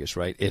for Vegas,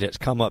 right? It has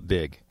come up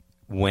big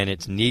when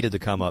it's needed to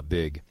come up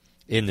big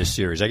in this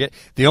series. I get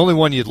the only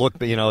one you'd look,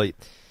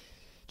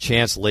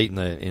 chance late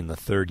in the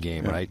 3rd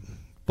game, right?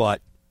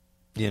 But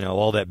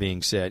all that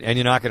being said, and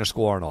you're not going to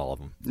score on all of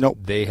them. Nope.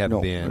 They have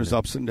been. There's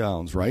ups and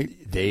downs, right?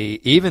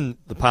 Even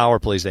the power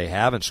plays they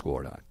haven't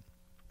scored on,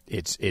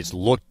 it's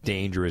looked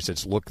dangerous.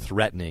 It's looked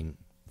threatening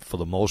for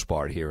the most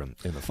part here in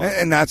the final.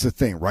 And that's the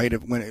thing, right?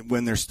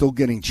 When they're still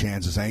getting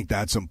chances, I think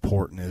that's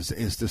important.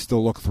 Is to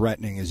still look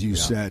threatening, as you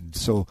said.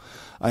 So,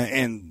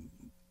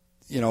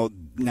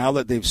 now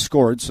that they've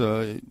scored,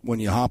 so when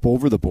you hop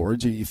over the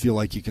boards, you feel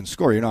like you can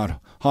score. You're not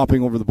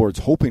hopping over the boards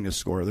hoping to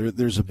score.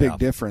 There's a big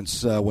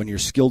difference when your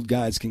skilled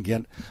guys can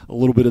get a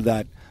little bit of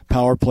that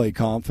power play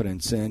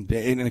confidence. And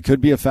it could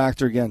be a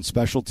factor, again.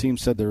 Special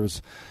teams said there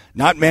was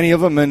not many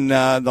of them in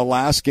the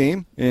last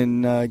game,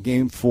 in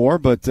Game 4,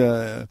 but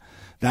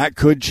that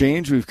could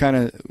change.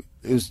 It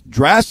was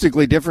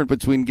drastically different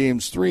between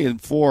Games 3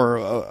 and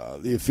 4,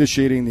 the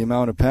officiating, the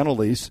amount of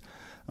penalties.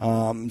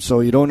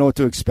 So you don't know what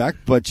to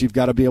expect, but you've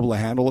got to be able to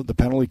handle it. The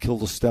penalty kill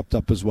has stepped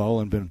up as well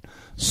and been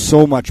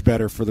so much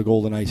better for the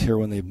Golden Knights here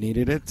when they've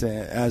needed it,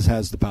 as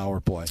has the power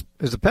play.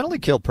 Is the penalty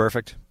kill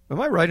perfect?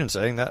 Am I right in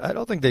saying that? I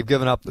don't think they've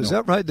given up. Is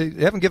that right? They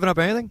haven't given up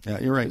anything? Yeah,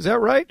 you're right. Is that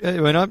right? I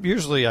mean, let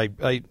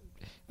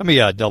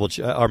me double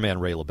check. Our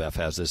man Ray LeBeff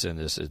has this in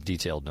his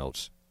detailed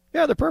notes.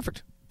 Yeah, they're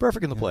perfect.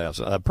 Perfect in the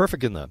playoffs.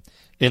 Perfect in the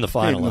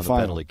final on the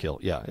penalty kill.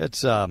 Yeah,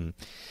 it's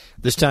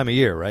this time of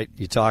year, right?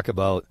 You talk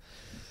about.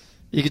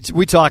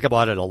 We talk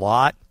about it a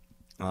lot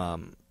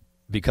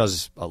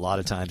because a lot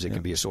of times it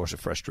can be a source of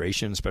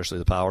frustration, especially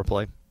the power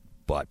play.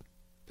 But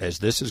as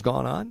this has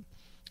gone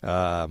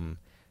on,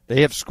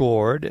 they have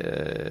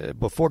scored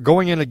before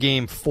going into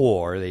Game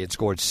 4. They had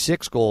scored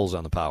 6 goals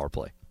on the power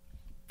play.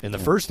 In the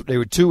first, they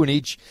were 2 in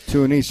each.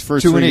 2 in each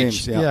first 3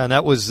 games. Yeah, and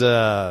that was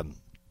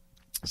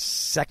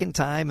second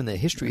time in the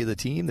history of the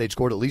team they'd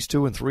scored at least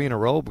 2 and 3 in a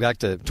row. Back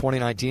to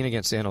 2019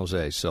 against San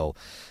Jose. So.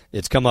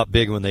 It's come up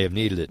big when they have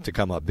needed it to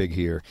come up big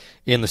here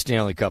in the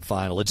Stanley Cup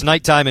Final. It's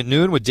nighttime at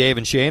noon with Dave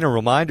and Shane. A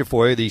reminder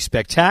for you, the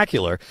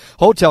spectacular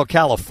Hotel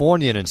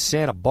Californian in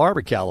Santa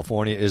Barbara,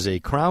 California, is a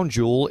crown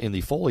jewel in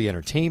the Foley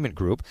Entertainment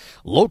Group,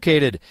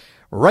 located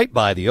right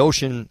by the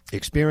ocean.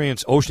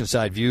 Experience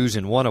oceanside views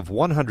in one of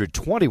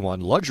 121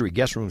 luxury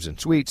guest rooms and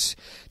suites.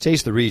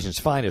 Taste the region's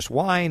finest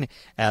wine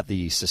at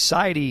the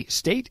Society,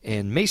 State,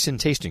 and Mason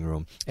Tasting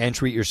Room. And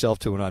treat yourself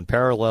to an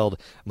unparalleled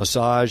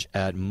massage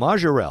at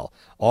Majorelle,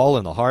 all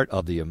in the heart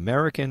of the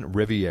American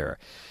Riviera.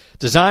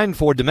 Designed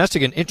for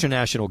domestic and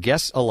international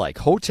guests alike,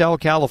 Hotel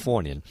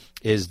Californian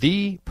is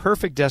the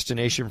perfect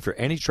destination for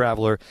any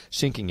traveler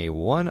seeking a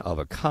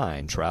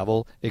one-of-a-kind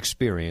travel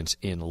experience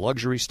in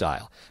luxury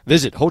style.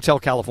 Visit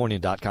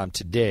HotelCalifornian.com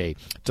today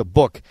to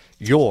book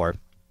your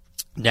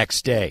next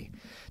stay.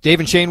 Dave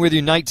and Shane with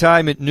you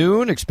nighttime at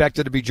noon.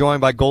 Expected to be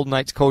joined by Golden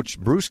Knights coach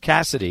Bruce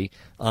Cassidy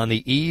on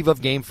the eve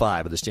of Game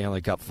 5 of the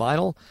Stanley Cup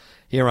Final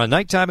here on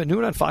Nighttime at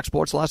Noon on Fox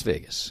Sports Las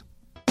Vegas.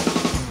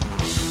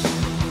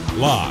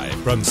 Live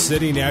from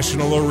City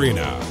National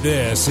Arena,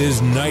 this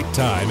is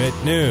Nighttime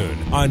at Noon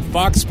on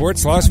Fox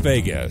Sports Las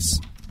Vegas.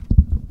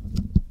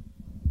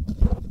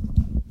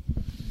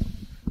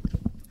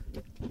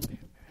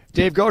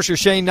 Dave Goucher,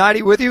 Shane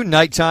Hnidy with you.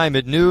 Nighttime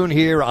at noon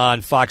here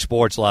on Fox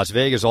Sports Las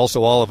Vegas.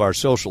 Also all of our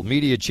social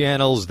media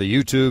channels, the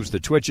YouTubes,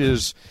 the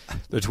Twitches,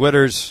 the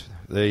Twitters,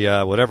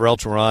 the whatever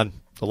else we're on.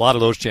 A lot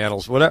of those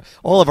channels, whatever,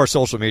 all of our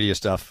social media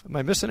stuff. Am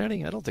I missing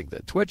any? I don't think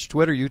that. Twitch,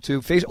 Twitter, YouTube,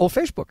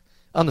 Facebook.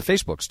 On the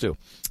Facebooks, too.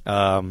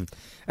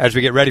 As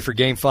we get ready for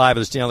Game 5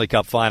 of the Stanley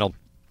Cup Final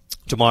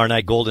Tomorrow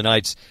night, Golden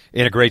Knights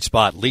in a great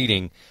spot,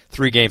 leading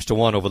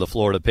 3-1 over the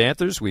Florida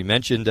Panthers. We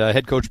mentioned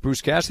head coach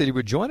Bruce Cassidy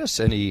would join us,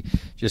 and he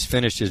just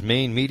finished his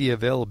main media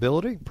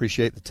availability.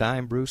 Appreciate the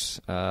time, Bruce.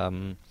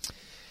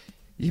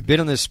 You've been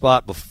in this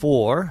spot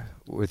before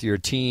with your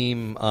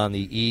team on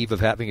the eve of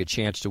having a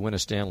chance to win a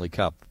Stanley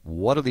Cup.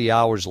 What are the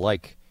hours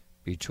like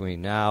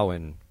between now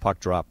and puck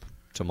drop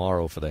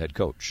tomorrow for the head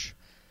coach?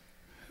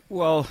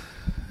 Well,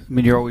 I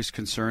mean, you're always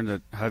concerned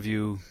that have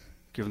you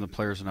given the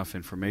players enough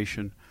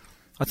information?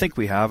 I think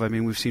we have. I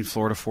mean, we've seen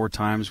Florida 4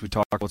 times. We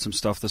talked about some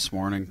stuff this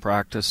morning,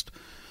 practiced.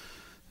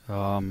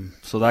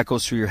 So that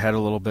goes through your head a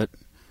little bit.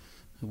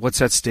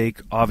 What's at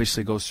stake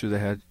obviously goes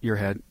through your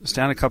head.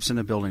 Stanley Cup's in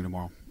the building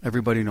tomorrow.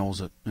 Everybody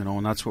knows it,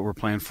 and that's what we're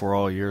playing for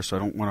all year, so I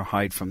don't want to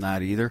hide from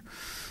that either.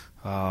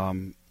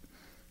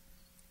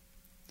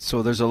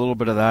 So there's a little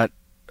bit of that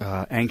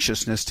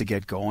anxiousness to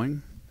get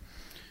going.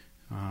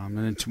 And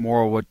then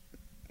tomorrow what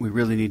we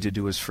really need to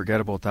do is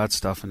forget about that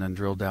stuff and then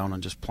drill down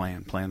on just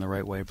playing the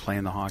right way,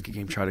 playing the hockey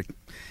game.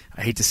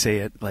 I hate to say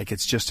it, like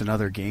it's just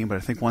another game, but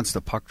I think once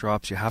the puck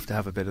drops, you have to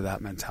have a bit of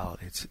that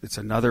mentality. It's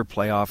another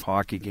playoff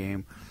hockey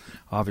game,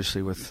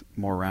 obviously with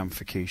more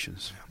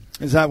ramifications.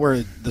 Is that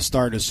where the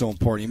start is so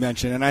important? You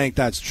mentioned, and I think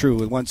that's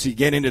true. Once you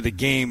get into the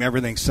game,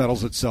 everything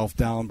settles itself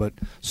down, but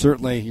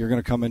certainly you're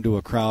going to come into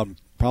a crowd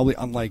probably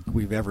unlike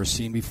we've ever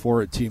seen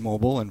before at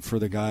T-Mobile, and for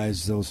the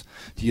guys, do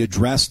you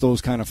address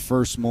those kind of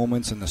first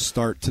moments and the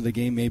start to the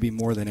game maybe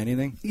more than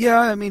anything? Yeah,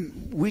 I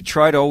mean, we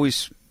try to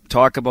always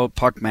talk about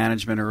puck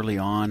management early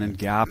on and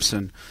gaps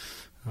and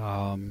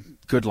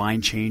good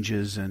line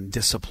changes and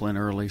discipline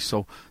early,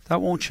 so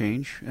that won't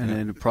change, and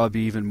then it'll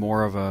probably be even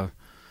more of a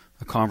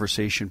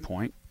conversation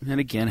point. And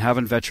again,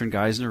 having veteran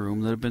guys in the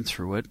room that have been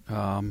through it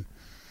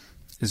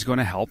is going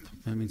to help.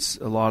 I mean,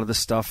 a lot of the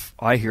stuff,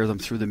 I hear them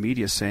through the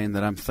media saying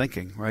that I'm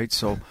thinking, right?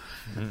 So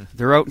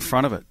they're out in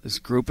front of it. This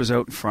group is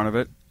out in front of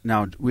it.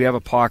 Now, we have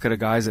a pocket of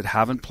guys that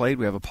haven't played.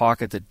 We have a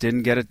pocket that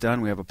didn't get it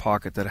done. We have a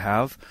pocket that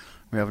have.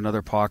 We have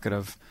another pocket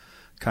of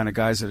kind of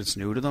guys that it's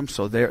new to them.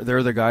 So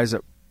they're the guys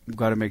that we've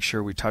got to make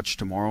sure we touch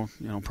tomorrow,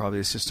 probably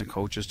assistant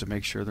coaches to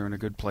make sure they're in a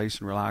good place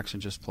and relax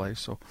and just play.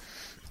 So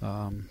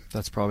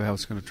that's probably how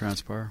it's going to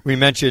transpire. We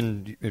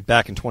mentioned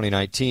back in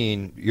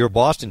 2019, your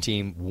Boston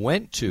team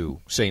went to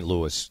St.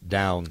 Louis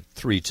down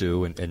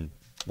 3-2 and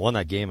won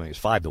that game. It was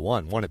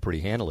 5-1, won it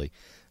pretty handily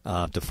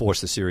to force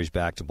the series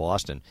back to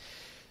Boston.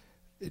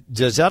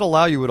 Does that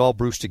allow you at all,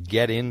 Bruce, to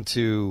get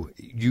into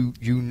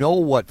you know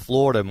what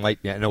Florida might?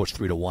 I know it's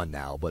 3-1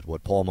 now, but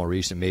what Paul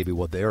Maurice and maybe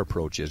what their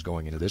approach is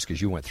going into this,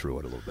 because you went through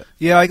it a little bit.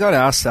 Yeah, I got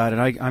asked that,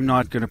 and I'm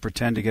not going to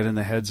pretend to get in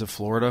the heads of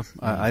Florida.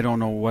 I don't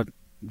know what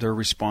their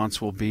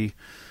response will be.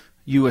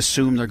 You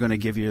assume they're going to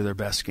give you their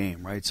best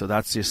game, right? So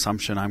that's the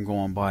assumption I'm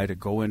going by to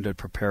go in to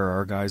prepare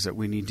our guys that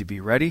we need to be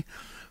ready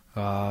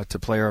to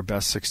play our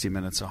best 60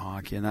 minutes of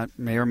hockey, and that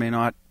may or may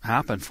not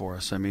happen for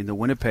us. I mean, the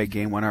Winnipeg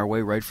game went our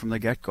way right from the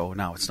get-go.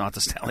 Now, it's not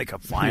the Stanley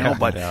Cup final,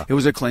 but it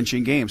was a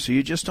clinching game, so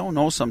you just don't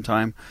know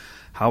sometime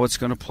how it's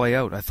going to play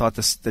out. I thought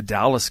the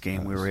Dallas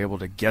game, we were able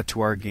to get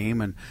to our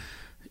game and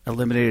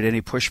eliminated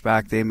any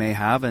pushback they may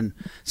have, and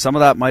some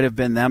of that might have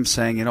been them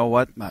saying, you know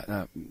what,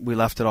 we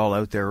left it all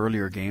out there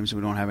earlier games,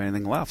 we don't have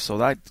anything left. So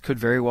that could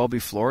very well be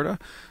Florida.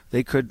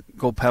 They could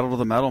go pedal to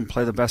the metal and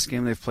play the best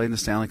game they've played in the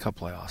Stanley Cup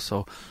playoffs.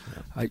 So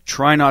I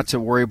try not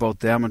to worry about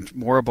them and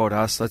more about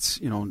us. Let's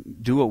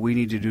do what we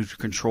need to do to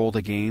control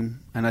the game,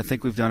 and I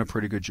think we've done a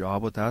pretty good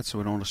job with that, so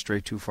we don't want to stray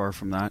too far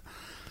from that.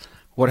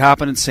 What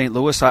happened in St.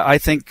 Louis, I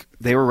think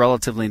they were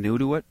relatively new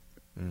to it.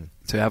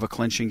 To have a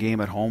clinching game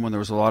at home, and there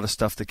was a lot of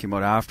stuff that came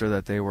out after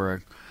that they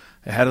were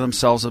ahead of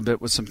themselves a bit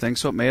with some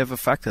things, so it may have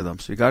affected them.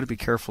 So you got to be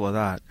careful of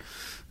that.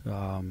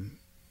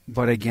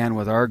 But again,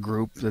 with our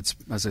group, that's,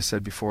 as I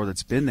said before,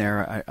 that's been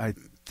there, I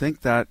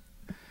think that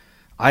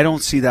I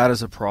don't see that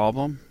as a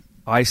problem.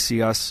 I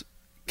see us,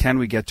 can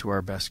we get to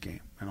our best game?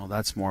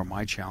 That's more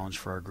my challenge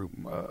for our group,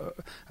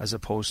 as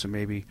opposed to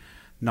maybe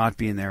not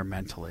being there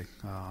mentally.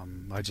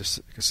 Like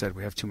I said,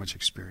 we have too much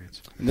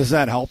experience. And does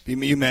that help?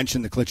 You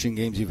mentioned the clinching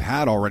games you've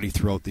had already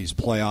throughout these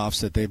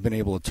playoffs that they've been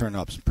able to turn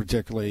up,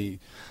 particularly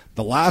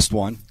the last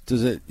one.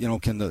 Does it?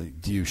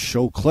 Do you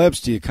show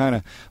clips? Do you kind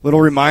of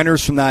little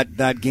reminders from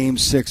that game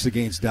 6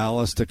 against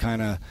Dallas to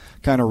kind of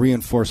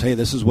reinforce? Hey,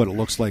 this is what it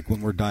looks like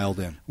when we're dialed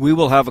in. We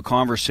will have a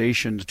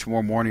conversation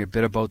tomorrow morning, a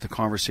bit about the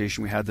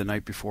conversation we had the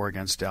night before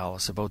against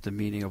Dallas about the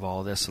meaning of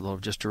all this. A little,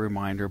 just a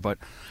reminder, but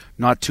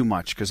not too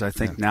much, because I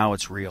think now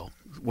it's real.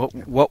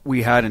 What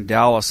we had in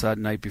Dallas that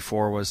night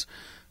before was,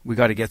 we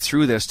got to get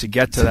through this to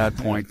get to that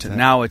point. And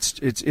now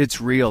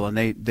it's real, and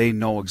they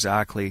know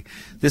exactly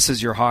this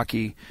is your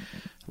hockey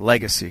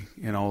legacy.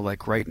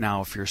 Like right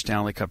now, if you're a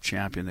Stanley Cup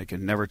champion, they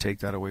can never take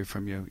that away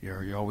from you.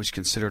 You're always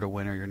considered a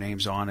winner. Your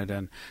name's on it,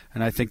 and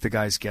I think the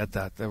guys get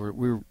that. There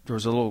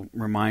was a little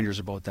reminders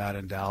about that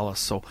in Dallas.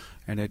 So,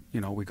 and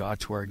we got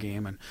to our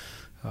game,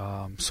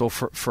 and so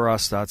for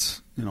us,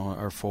 that's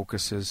our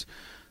focus is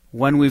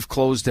when we've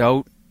closed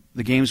out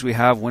the games we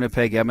have,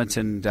 Winnipeg,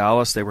 Edmonton,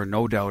 Dallas, they were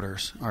no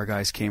doubters. Our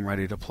guys came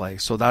ready to play.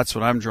 So that's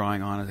what I'm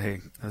drawing on. Hey,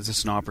 is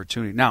this an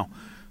opportunity? Now,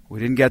 We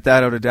didn't get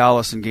that out of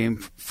Dallas in Game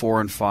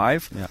 4 and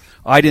 5. Yeah.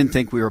 I didn't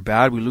think we were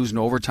bad. We lose in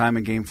overtime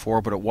in Game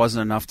 4, but it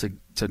wasn't enough to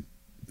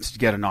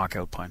get a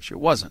knockout punch. It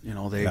wasn't.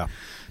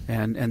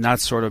 And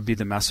that's sort of be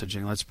the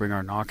messaging. Let's bring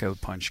our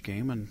knockout punch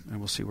game, and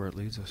we'll see where it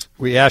leads us.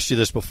 We asked you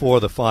this before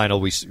the final.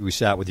 We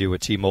sat with you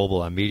at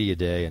T-Mobile on Media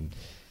Day and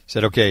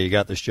said, okay, you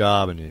got this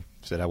job, and you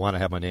said, I want to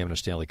have my name in a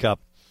Stanley Cup.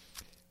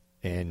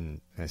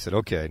 And I said,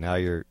 okay, now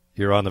you're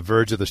on the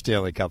verge of the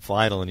Stanley Cup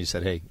final, and you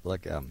said, hey,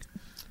 look,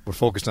 we're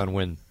focused on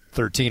win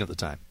 13 at the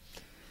time.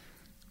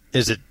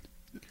 Is it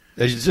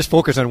just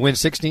focused on win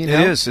 16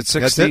 now? It is. It's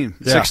 16.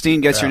 Yeah.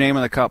 16 gets your name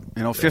in the cup.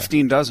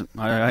 15 doesn't.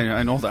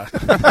 I know that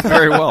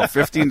very well.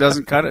 15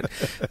 doesn't cut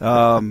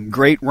it.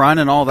 Great run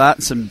and all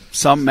that, and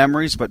some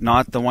memories, but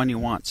not the one you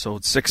want. So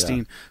it's 16.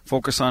 Yeah.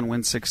 Focus on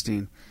win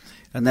 16.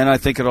 And then I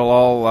think it'll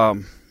all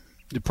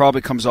it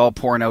probably comes all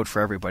pouring out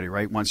for everybody,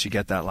 right, once you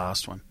get that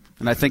last one.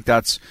 And I think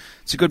it's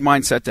a good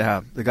mindset to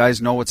have. The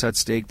guys know what's at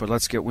stake, but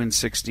let's get win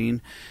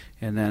 16,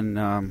 and then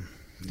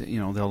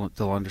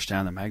they'll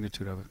understand the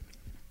magnitude of it.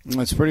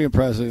 It's pretty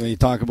impressive when you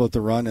talk about the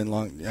run and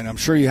I'm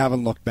sure you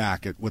haven't looked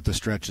back at what the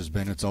stretch has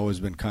been. It's always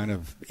been kind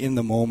of in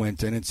the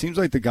moment, and it seems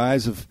like the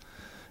guys have.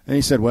 And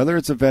he said whether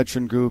it's a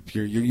veteran group,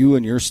 you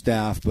and your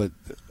staff, but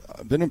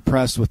I've been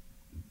impressed with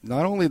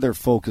not only their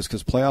focus,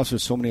 because playoffs are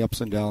so many ups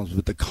and downs,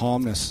 but the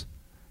calmness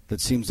that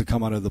seems to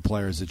come out of the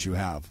players that you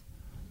have.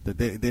 That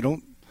they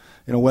don't,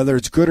 whether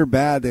it's good or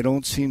bad, they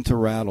don't seem to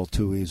rattle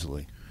too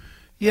easily.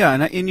 Yeah,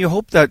 and you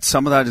hope that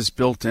some of that is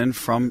built in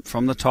from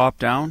the top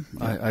down.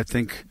 Yeah.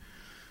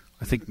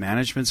 I think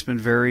management's been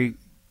very,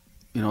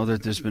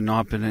 that there's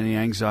not been any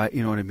anxiety.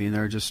 You know what I mean?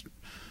 They're just,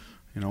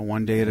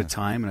 one day at a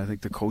time. And I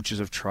think the coaches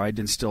have tried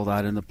to instill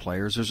that in the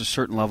players. There's a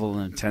certain level of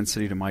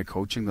intensity to my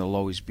coaching that'll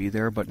always be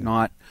there, but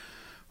not.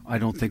 I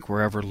don't think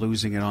we're ever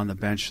losing it on the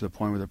bench to the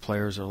point where the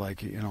players are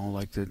like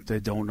they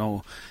don't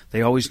know.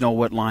 They always know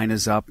what line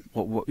is up,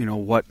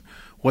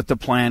 what the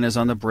plan is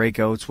on the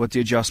breakouts, what the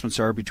adjustments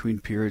are between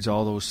periods,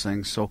 all those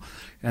things. So,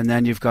 and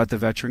then you've got the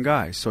veteran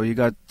guys. So you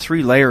got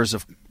 3 layers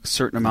of a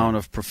certain amount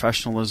of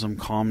professionalism,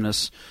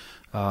 calmness,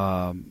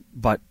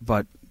 but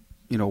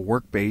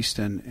work based,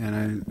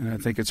 and I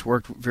think it's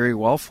worked very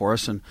well for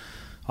us. And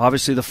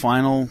obviously the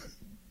final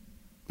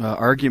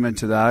argument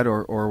to that,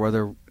 or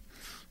whether.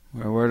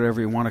 Or whatever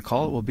you want to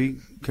call it, will be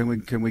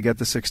can we get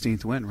the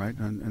 16th win, right?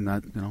 And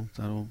that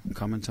that'll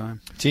come in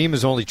time. Team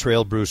has only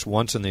trailed Bruce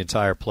once in the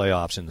entire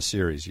playoffs in the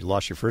series. You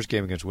lost your first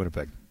game against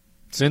Winnipeg.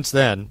 Since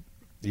then,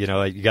 you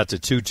got to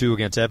 2-2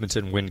 against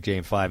Edmonton, win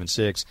game 5 and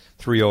 6,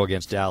 3-0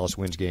 against Dallas,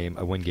 win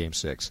game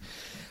 6.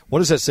 What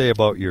does that say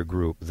about your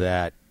group?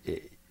 That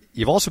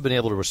you've also been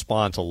able to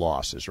respond to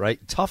losses, right?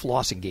 Tough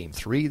loss in game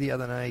 3 the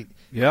other night.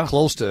 Yeah,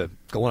 close to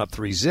going up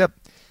 3-0.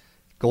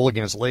 Goal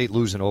against late,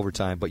 losing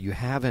overtime, but you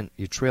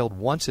trailed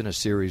once in a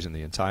series in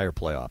the entire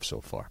playoffs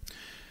so far.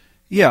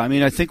 Yeah, I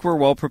mean, I think we're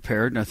well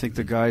prepared, and I think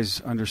the guys,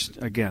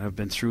 have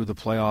been through the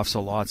playoffs a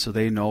lot, so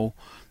they know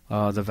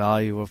the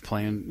value of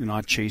playing,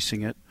 not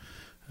chasing it.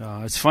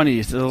 It's funny,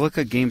 you look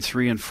at Game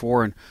 3 and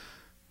 4, and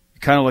you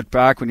kind of look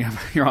back when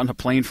you're on the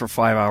plane for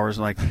 5 hours,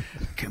 and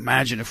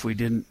imagine if we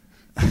didn't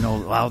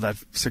allow that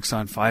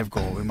 6-on-5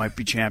 goal. We might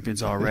be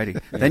champions already.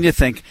 Then you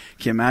think,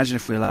 can you imagine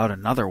if we allowed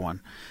another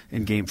one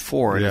in Game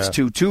 4? And it's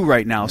 2-2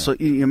 right now. Yeah. So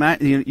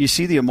you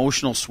see the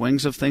emotional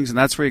swings of things, and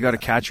that's where you got to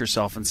catch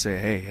yourself and say,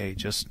 hey,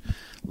 just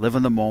live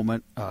in the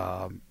moment.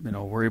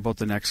 Worry about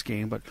the next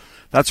game. But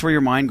that's where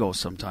your mind goes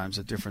sometimes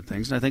at different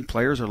things, and I think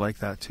players are like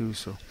that too.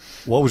 So,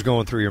 what was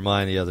going through your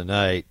mind the other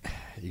night?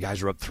 You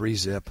guys are up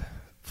 3-0.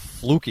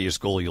 Flukiest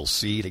goal you'll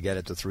see to get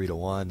it to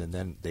 3-1, and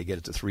then they get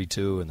it to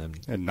 3-2,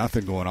 and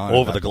nothing going on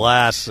over the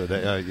glass.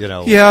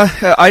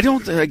 Yeah, I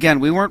don't. Again,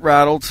 we weren't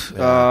rattled.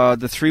 Yeah.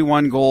 The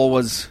 3-1 goal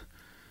was.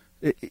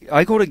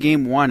 I go to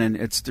game 1, and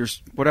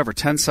there's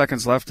 10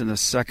 seconds left in the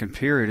second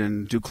period,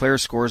 and Duclair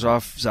scores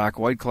off Zach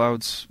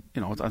Whitecloud's.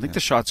 I think the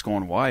shot's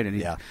going wide, and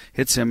he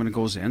hits him, and it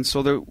goes in.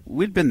 So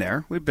we'd been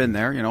there.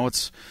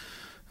 It's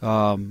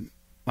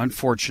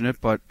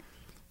unfortunate, but.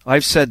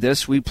 I've said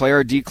this, we play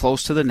our D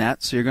close to the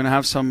net, so you're going to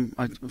have some –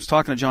 I was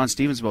talking to John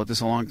Stevens about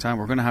this a long time.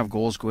 We're going to have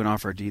goals going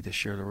off our D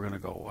this year that we're going to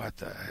go, what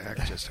the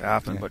heck just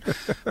happened? But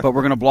we're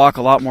going to block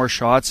a lot more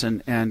shots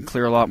and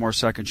clear a lot more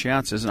second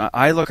chances. And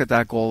I look at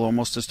that goal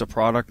almost as a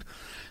product.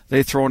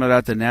 They've thrown it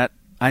at the net.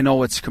 I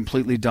know it's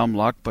completely dumb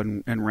luck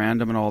and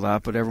random and all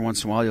that, but every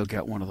once in a while you'll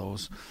get one of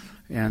those.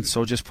 And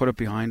so just put it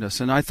behind us.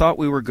 And I thought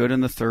we were good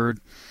in the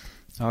third.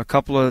 A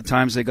couple of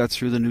times they got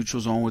through the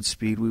neutral zone with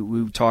speed.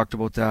 We talked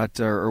about that,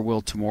 or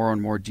will tomorrow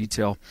in more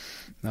detail.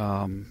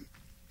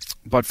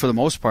 But for the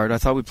most part, I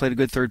thought we played a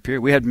good third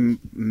period. We had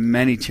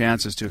many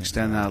chances to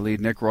extend that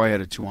lead. Nick Roy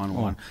had a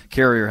 2-on-1.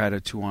 Carrier had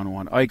a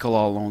 2-on-1. Eichel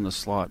all alone the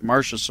slot.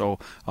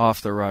 Marchessault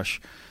off the rush.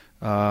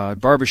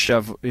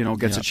 Barbashev,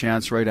 gets a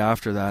chance right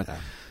after that.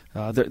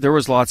 There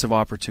was lots of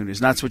opportunities,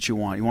 and that's what you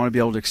want. You want to be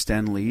able to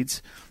extend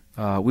leads.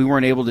 We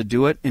weren't able to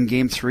do it in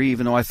Game 3,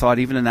 even though I thought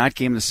even in that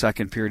game, the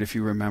second period, if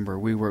you remember,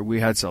 we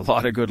had a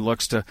lot of good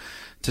looks to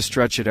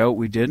stretch it out.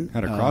 We didn't.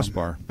 Had a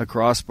crossbar. A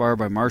crossbar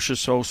by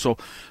Marchessault. So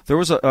there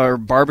was a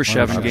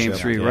Barbashev in Game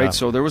 3, right?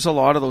 So there was a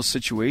lot of those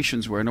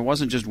situations where, and it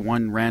wasn't just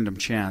one random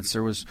chance.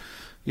 There was,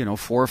 4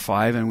 or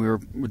 5, and we were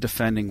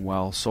defending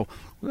well. So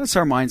that's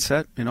our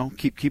mindset,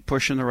 keep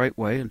pushing the right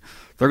way. And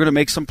they're going to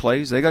make some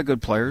plays. They got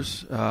good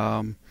players.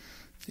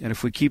 And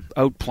if we keep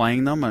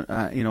outplaying them,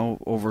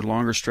 over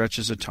longer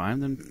stretches of time,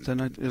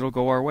 then it'll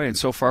go our way. And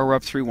so far, we're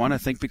up 3-1. I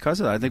think because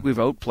of that, I think we've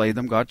outplayed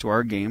them, got to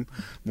our game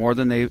more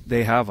than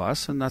they have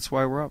us, and that's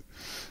why we're up.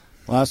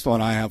 Last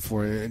one I have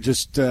for you,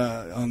 just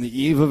on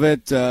the eve of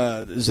it,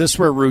 is this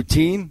where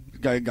routine?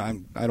 I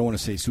don't want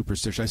to say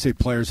superstition. I say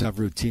players have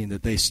routine,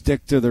 that they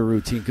stick to their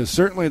routine, because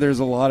certainly there's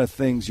a lot of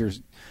things your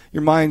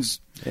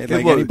mind's like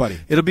anybody.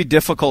 It'll be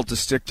difficult to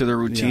stick to the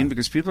routine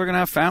because people are going to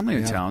have family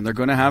in town. They're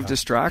going to have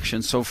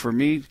distractions. So for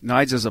me,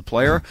 Hnidy as a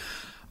player,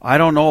 I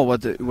don't know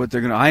what they're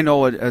going to. I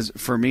know it as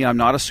for me. I'm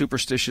not a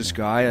superstitious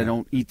guy. I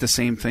don't eat the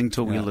same thing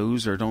till we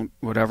lose, or don't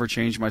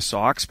change my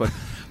socks. But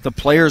the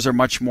players are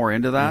much more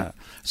into that. Yeah.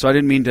 So I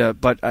didn't mean to.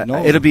 But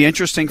it'll be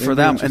interesting for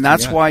them, and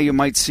that's why you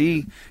might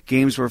see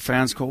games where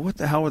fans go, "What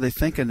the hell were they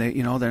thinking? They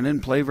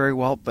didn't play very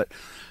well." But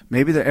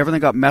maybe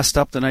everything got messed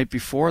up the night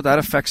before. That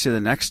affects you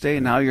the next day,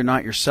 and now you're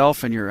not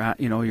yourself, and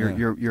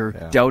you're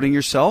doubting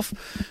yourself.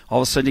 All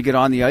of a sudden, you get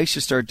on the ice,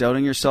 you start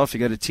doubting yourself. You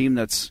got a team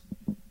that's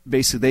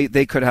basically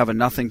they could have a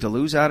nothing to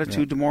lose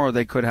attitude tomorrow.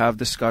 They could have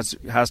this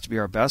has to be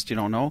our best. You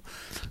don't know,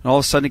 and all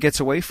of a sudden it gets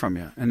away from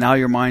you, and now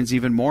your mind's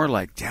even more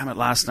like, damn it,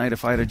 last night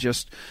if I'd have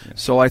just.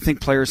 So I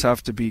think players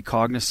have to be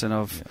cognizant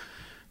of,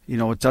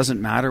 it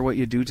doesn't matter what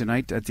you do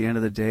tonight at the end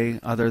of the day,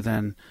 other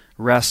than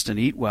rest and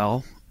eat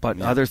well. But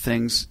other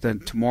things, then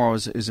tomorrow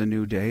is a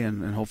new day,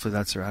 and hopefully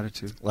that's their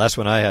attitude. Last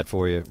one I had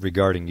for you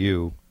regarding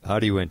you. How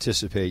do you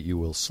anticipate you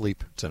will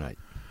sleep tonight?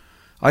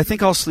 I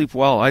think I'll sleep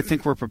well. I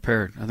think we're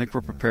prepared. I think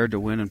we're prepared to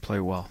win and play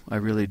well. I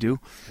really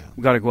do. Yeah.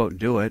 We've got to go out and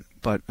do it.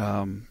 But,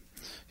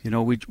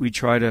 we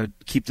try to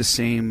keep the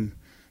same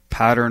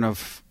pattern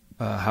of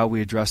how we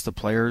address the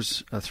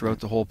players throughout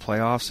the whole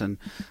playoffs and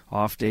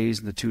off days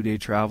and the 2-day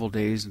travel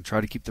days, and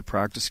try to keep the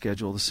practice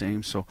schedule the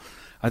same. So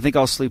I think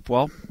I'll sleep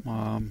well.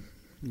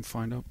 We'll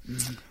find out.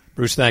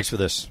 Bruce, thanks for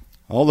this.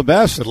 All the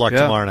best. Good luck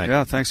tomorrow night.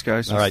 Yeah, thanks,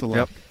 guys. All right.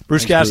 Yep.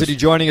 Bruce Cassidy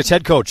joining us,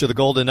 head coach of the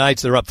Golden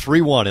Knights. They're up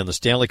 3-1 in the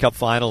Stanley Cup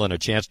Final, and a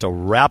chance to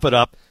wrap it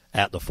up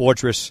at the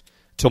Fortress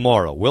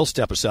tomorrow. We'll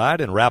step aside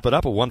and wrap it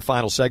up with one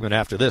final segment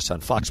after this on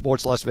Fox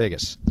Sports Las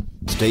Vegas.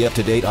 Stay up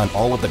to date on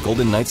all of the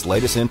Golden Knights'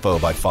 latest info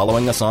by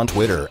following us on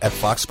Twitter at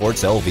Fox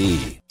Sports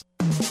LV.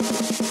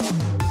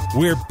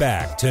 We're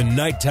back to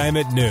Nighttime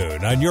at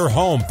Noon on your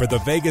home for the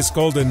Vegas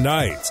Golden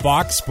Knights,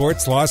 Fox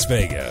Sports Las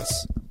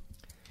Vegas.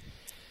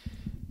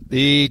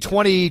 The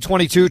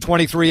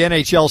 2022-23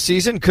 NHL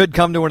season could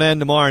come to an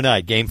end tomorrow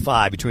night. Game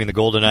 5 between the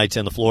Golden Knights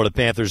and the Florida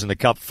Panthers in the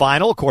Cup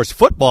Final. Of course,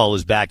 football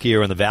is back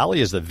here in the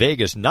Valley as the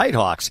Vegas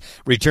Nighthawks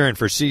return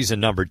for season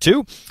number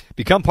 2.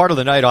 Become part of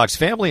the Nighthawks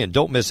family and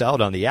don't miss out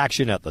on the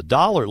action at the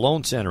Dollar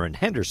Loan Center in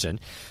Henderson.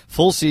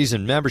 Full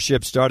season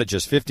membership start at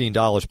just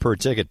 $15 per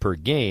ticket per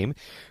game.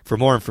 For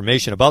more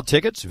information about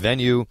tickets,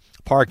 venue,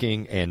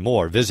 parking, and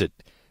more, visit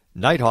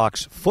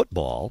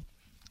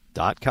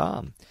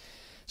nighthawksfootball.com.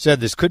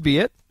 Said this could be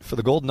it for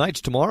the Golden Knights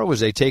tomorrow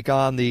as they take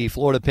on the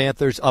Florida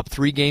Panthers up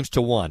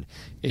 3-1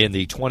 in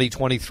the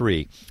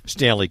 2023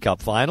 Stanley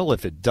Cup Final.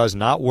 If it does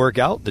not work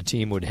out, the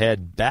team would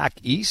head back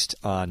east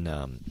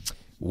on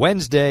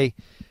Wednesday.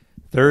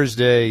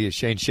 Thursday,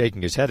 Shane's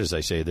shaking his head as I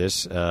say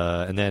this,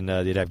 and then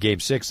they'd have Game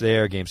 6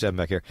 there, Game 7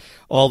 back here.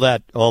 All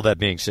that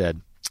being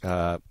said,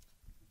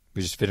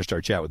 we just finished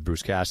our chat with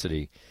Bruce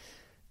Cassidy.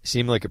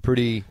 Seemed like a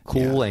pretty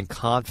cool and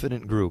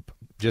confident group,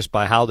 just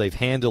by how they've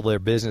handled their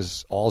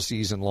business all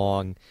season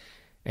long,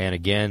 and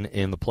again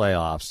in the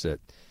playoffs. That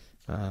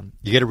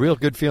you get a real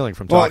good feeling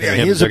from talking to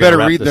him. He's a better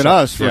read than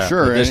us, for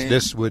sure.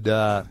 This would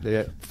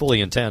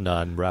fully intend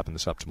on wrapping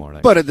this up tomorrow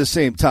night. But at the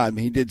same time,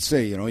 he did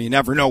say, you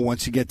never know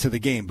once you get to the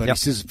game. But he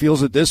says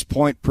feels at this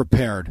point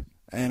prepared.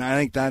 And I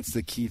think that's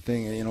the key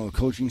thing. The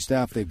coaching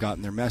staff, they've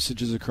gotten their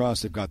messages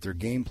across. They've got their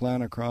game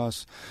plan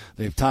across.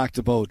 They've talked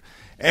about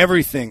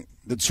everything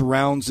that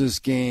surrounds this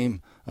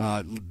game.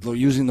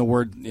 Using the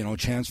word,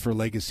 chance for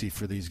legacy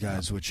for these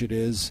guys, which it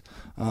is.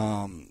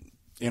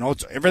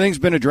 Everything's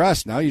been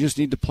addressed. Now you just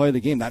need to play the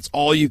game. That's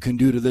all you can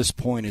do to this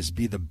point is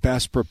be the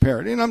best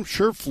prepared. And I'm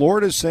sure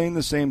Florida's saying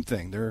the same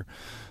thing.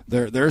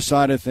 Their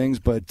side of things,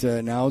 but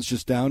now it's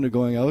just down to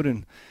going out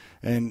and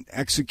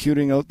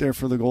executing out there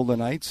for the Golden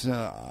Knights.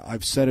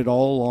 I've said it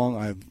all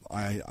along.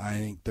 I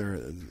think they're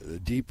a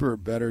deeper,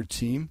 better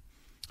team.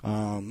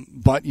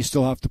 But you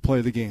still have to play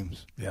the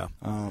games. Yeah.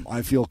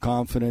 I feel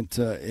confident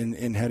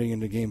in heading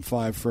into Game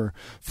 5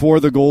 for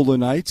the Golden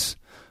Knights,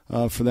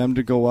 for them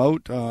to go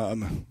out.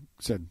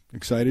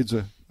 Excited's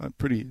a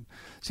pretty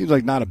seems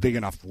like not a big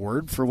enough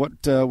word for what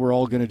we're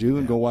all going to do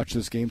and go watch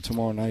this game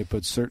tomorrow night.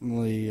 But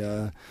certainly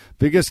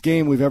biggest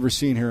game we've ever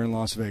seen here in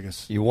Las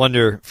Vegas. You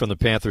wonder from the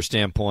Panther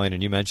standpoint,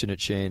 and you mentioned it,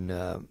 Shane.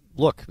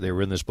 look, they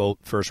were in this boat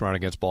first round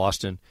against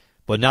Boston.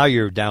 But now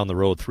you're down the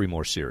road 3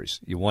 more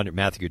series. You wonder,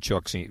 Matthew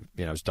Tkachuk,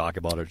 was talking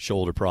about a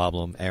shoulder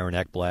problem. Aaron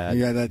Ekblad.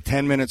 Yeah, that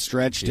 10-minute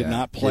stretch did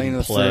not play in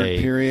the third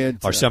period.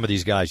 Are some of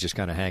these guys just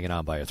kind of hanging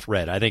on by a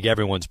thread? I think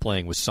everyone's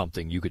playing with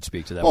something. You could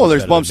speak to that. Oh,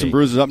 there's bumps and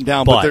bruises up and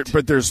down,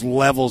 but there's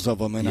levels of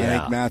them. And yeah. I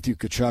think Matthew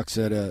Tkachuk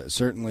said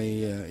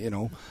certainly,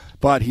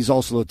 but he's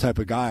also the type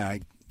of guy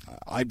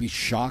I'd be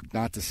shocked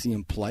not to see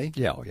him play.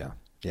 Yeah,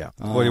 yeah.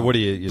 What do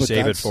you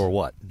save it for?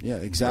 What? Yeah,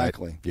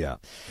 exactly. Right?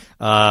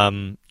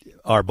 Yeah.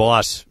 Our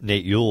boss,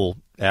 Nate Ewell,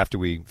 after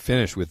we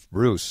finished with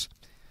Bruce,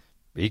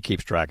 he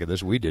keeps track of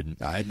this. We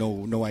didn't. I had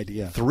no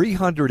idea.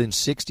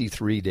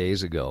 363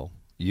 days ago,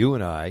 you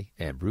and I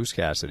and Bruce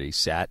Cassidy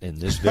sat in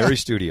this very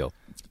studio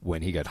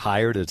when he got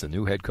hired as the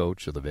new head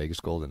coach of the Vegas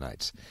Golden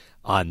Knights.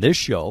 On this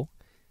show,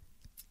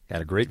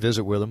 had a great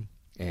visit with him,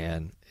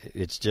 and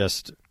it's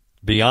just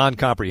beyond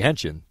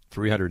comprehension.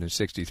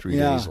 363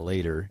 days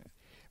later,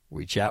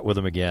 we chat with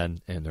him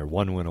again, and they're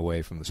 1 win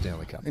away from the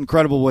Stanley Cup.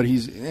 Incredible what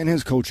he's and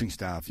his coaching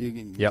staff.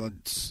 Yep.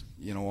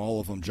 All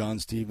of them. John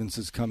Stevens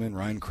has come in.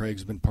 Ryan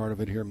Craig's been part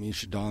of it here.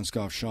 Misha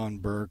Donskoff, Sean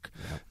Burke,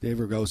 Dave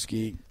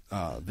Rogowski,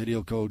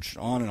 video coach,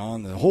 on and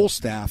on. The whole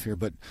staff here.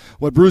 But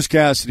what Bruce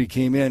Cassidy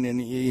came in,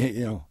 and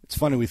it's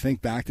funny we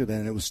think back to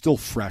then. It was still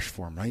fresh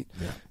for him, right?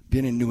 Yeah.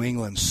 Been in New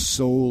England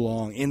so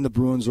long, in the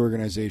Bruins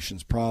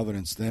organizations,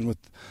 Providence, then with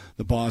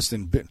the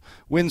Boston,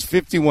 wins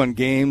 51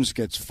 games,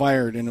 gets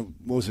fired, and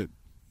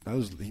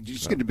he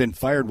just could have been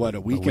fired, a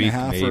week and a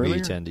half maybe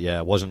earlier?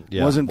 It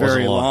wasn't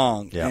very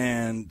long. Yeah.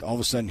 And all of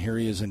a sudden here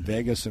he is in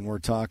Vegas, and we're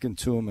talking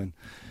to him,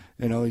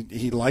 and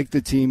he liked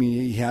the team.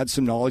 He had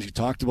some knowledge. He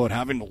talked about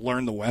having to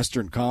learn the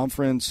Western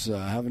Conference,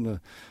 having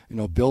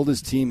to build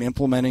his team,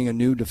 implementing a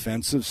new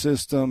defensive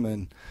system,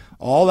 and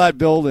all that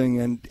building.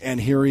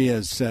 And here he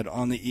is, set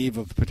on the eve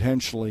of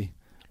potentially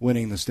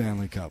winning the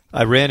Stanley Cup.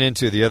 I ran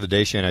into the other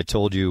day, Shane, I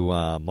told you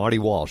Marty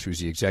Walsh, who's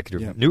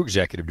the new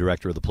executive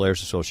director of the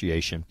Players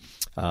Association,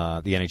 the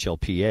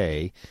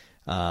NHLPA.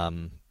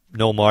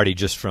 Know Marty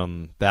just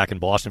from back in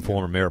Boston,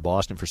 former mayor of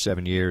Boston for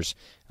 7 years.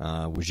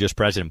 Was just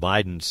President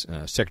Biden's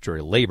Secretary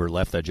of Labor,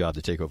 left that job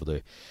to take over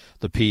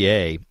the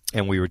PA.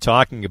 And we were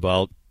talking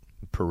about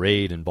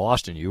parade in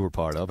Boston you were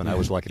part of, and I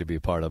was lucky to be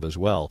a part of as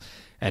well.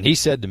 And he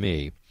said to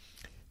me,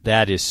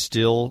 that is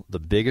still the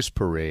biggest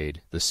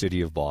parade the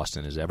city of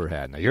Boston has ever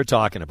had. Now, you're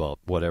talking about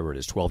whatever it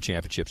is, 12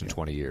 championships in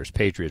 20 years,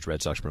 Patriots,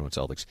 Red Sox, Bruins,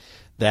 Celtics.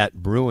 That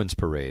Bruins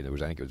parade, I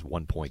think it was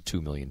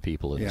 1.2 million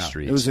people in the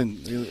streets.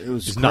 It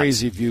was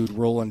crazy viewed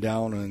rolling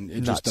down, and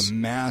it just a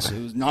mass.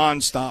 It was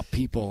nonstop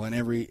people in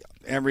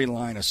every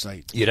line of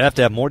sight. You'd have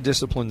to have more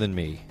discipline than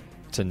me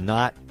to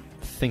not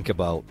think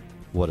about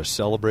what a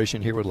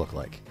celebration here would look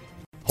like.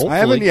 I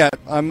haven't yet.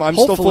 I'm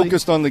still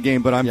focused on the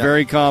game, but I'm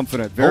very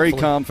confident.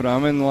 Confident.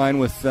 I'm in line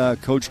with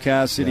Coach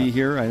Cassidy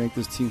here. I think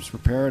this team's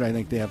prepared. I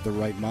think they have the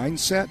right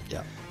mindset.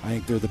 Yeah. I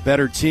think they're the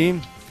better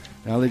team.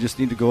 Now they just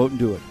need to go out and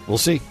do it. We'll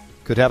see.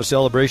 Could have a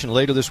celebration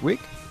later this week.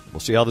 We'll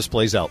see how this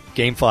plays out.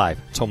 Game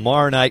 5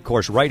 tomorrow night, of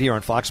course, right here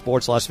on Fox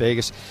Sports Las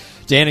Vegas.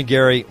 Dan and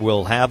Gary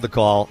will have the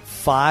call.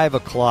 5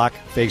 o'clock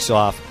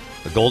face-off.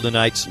 The Golden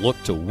Knights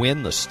look to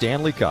win the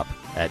Stanley Cup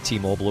at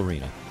T-Mobile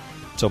Arena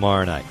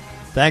tomorrow night.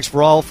 Thanks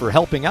for all for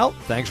helping out.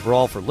 Thanks for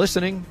all for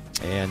listening.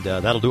 And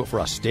that'll do it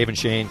for us. Dave and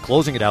Shane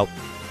closing it out.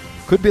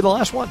 Could be the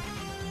last one.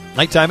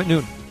 Nighttime at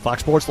noon.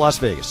 Fox Sports Las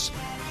Vegas.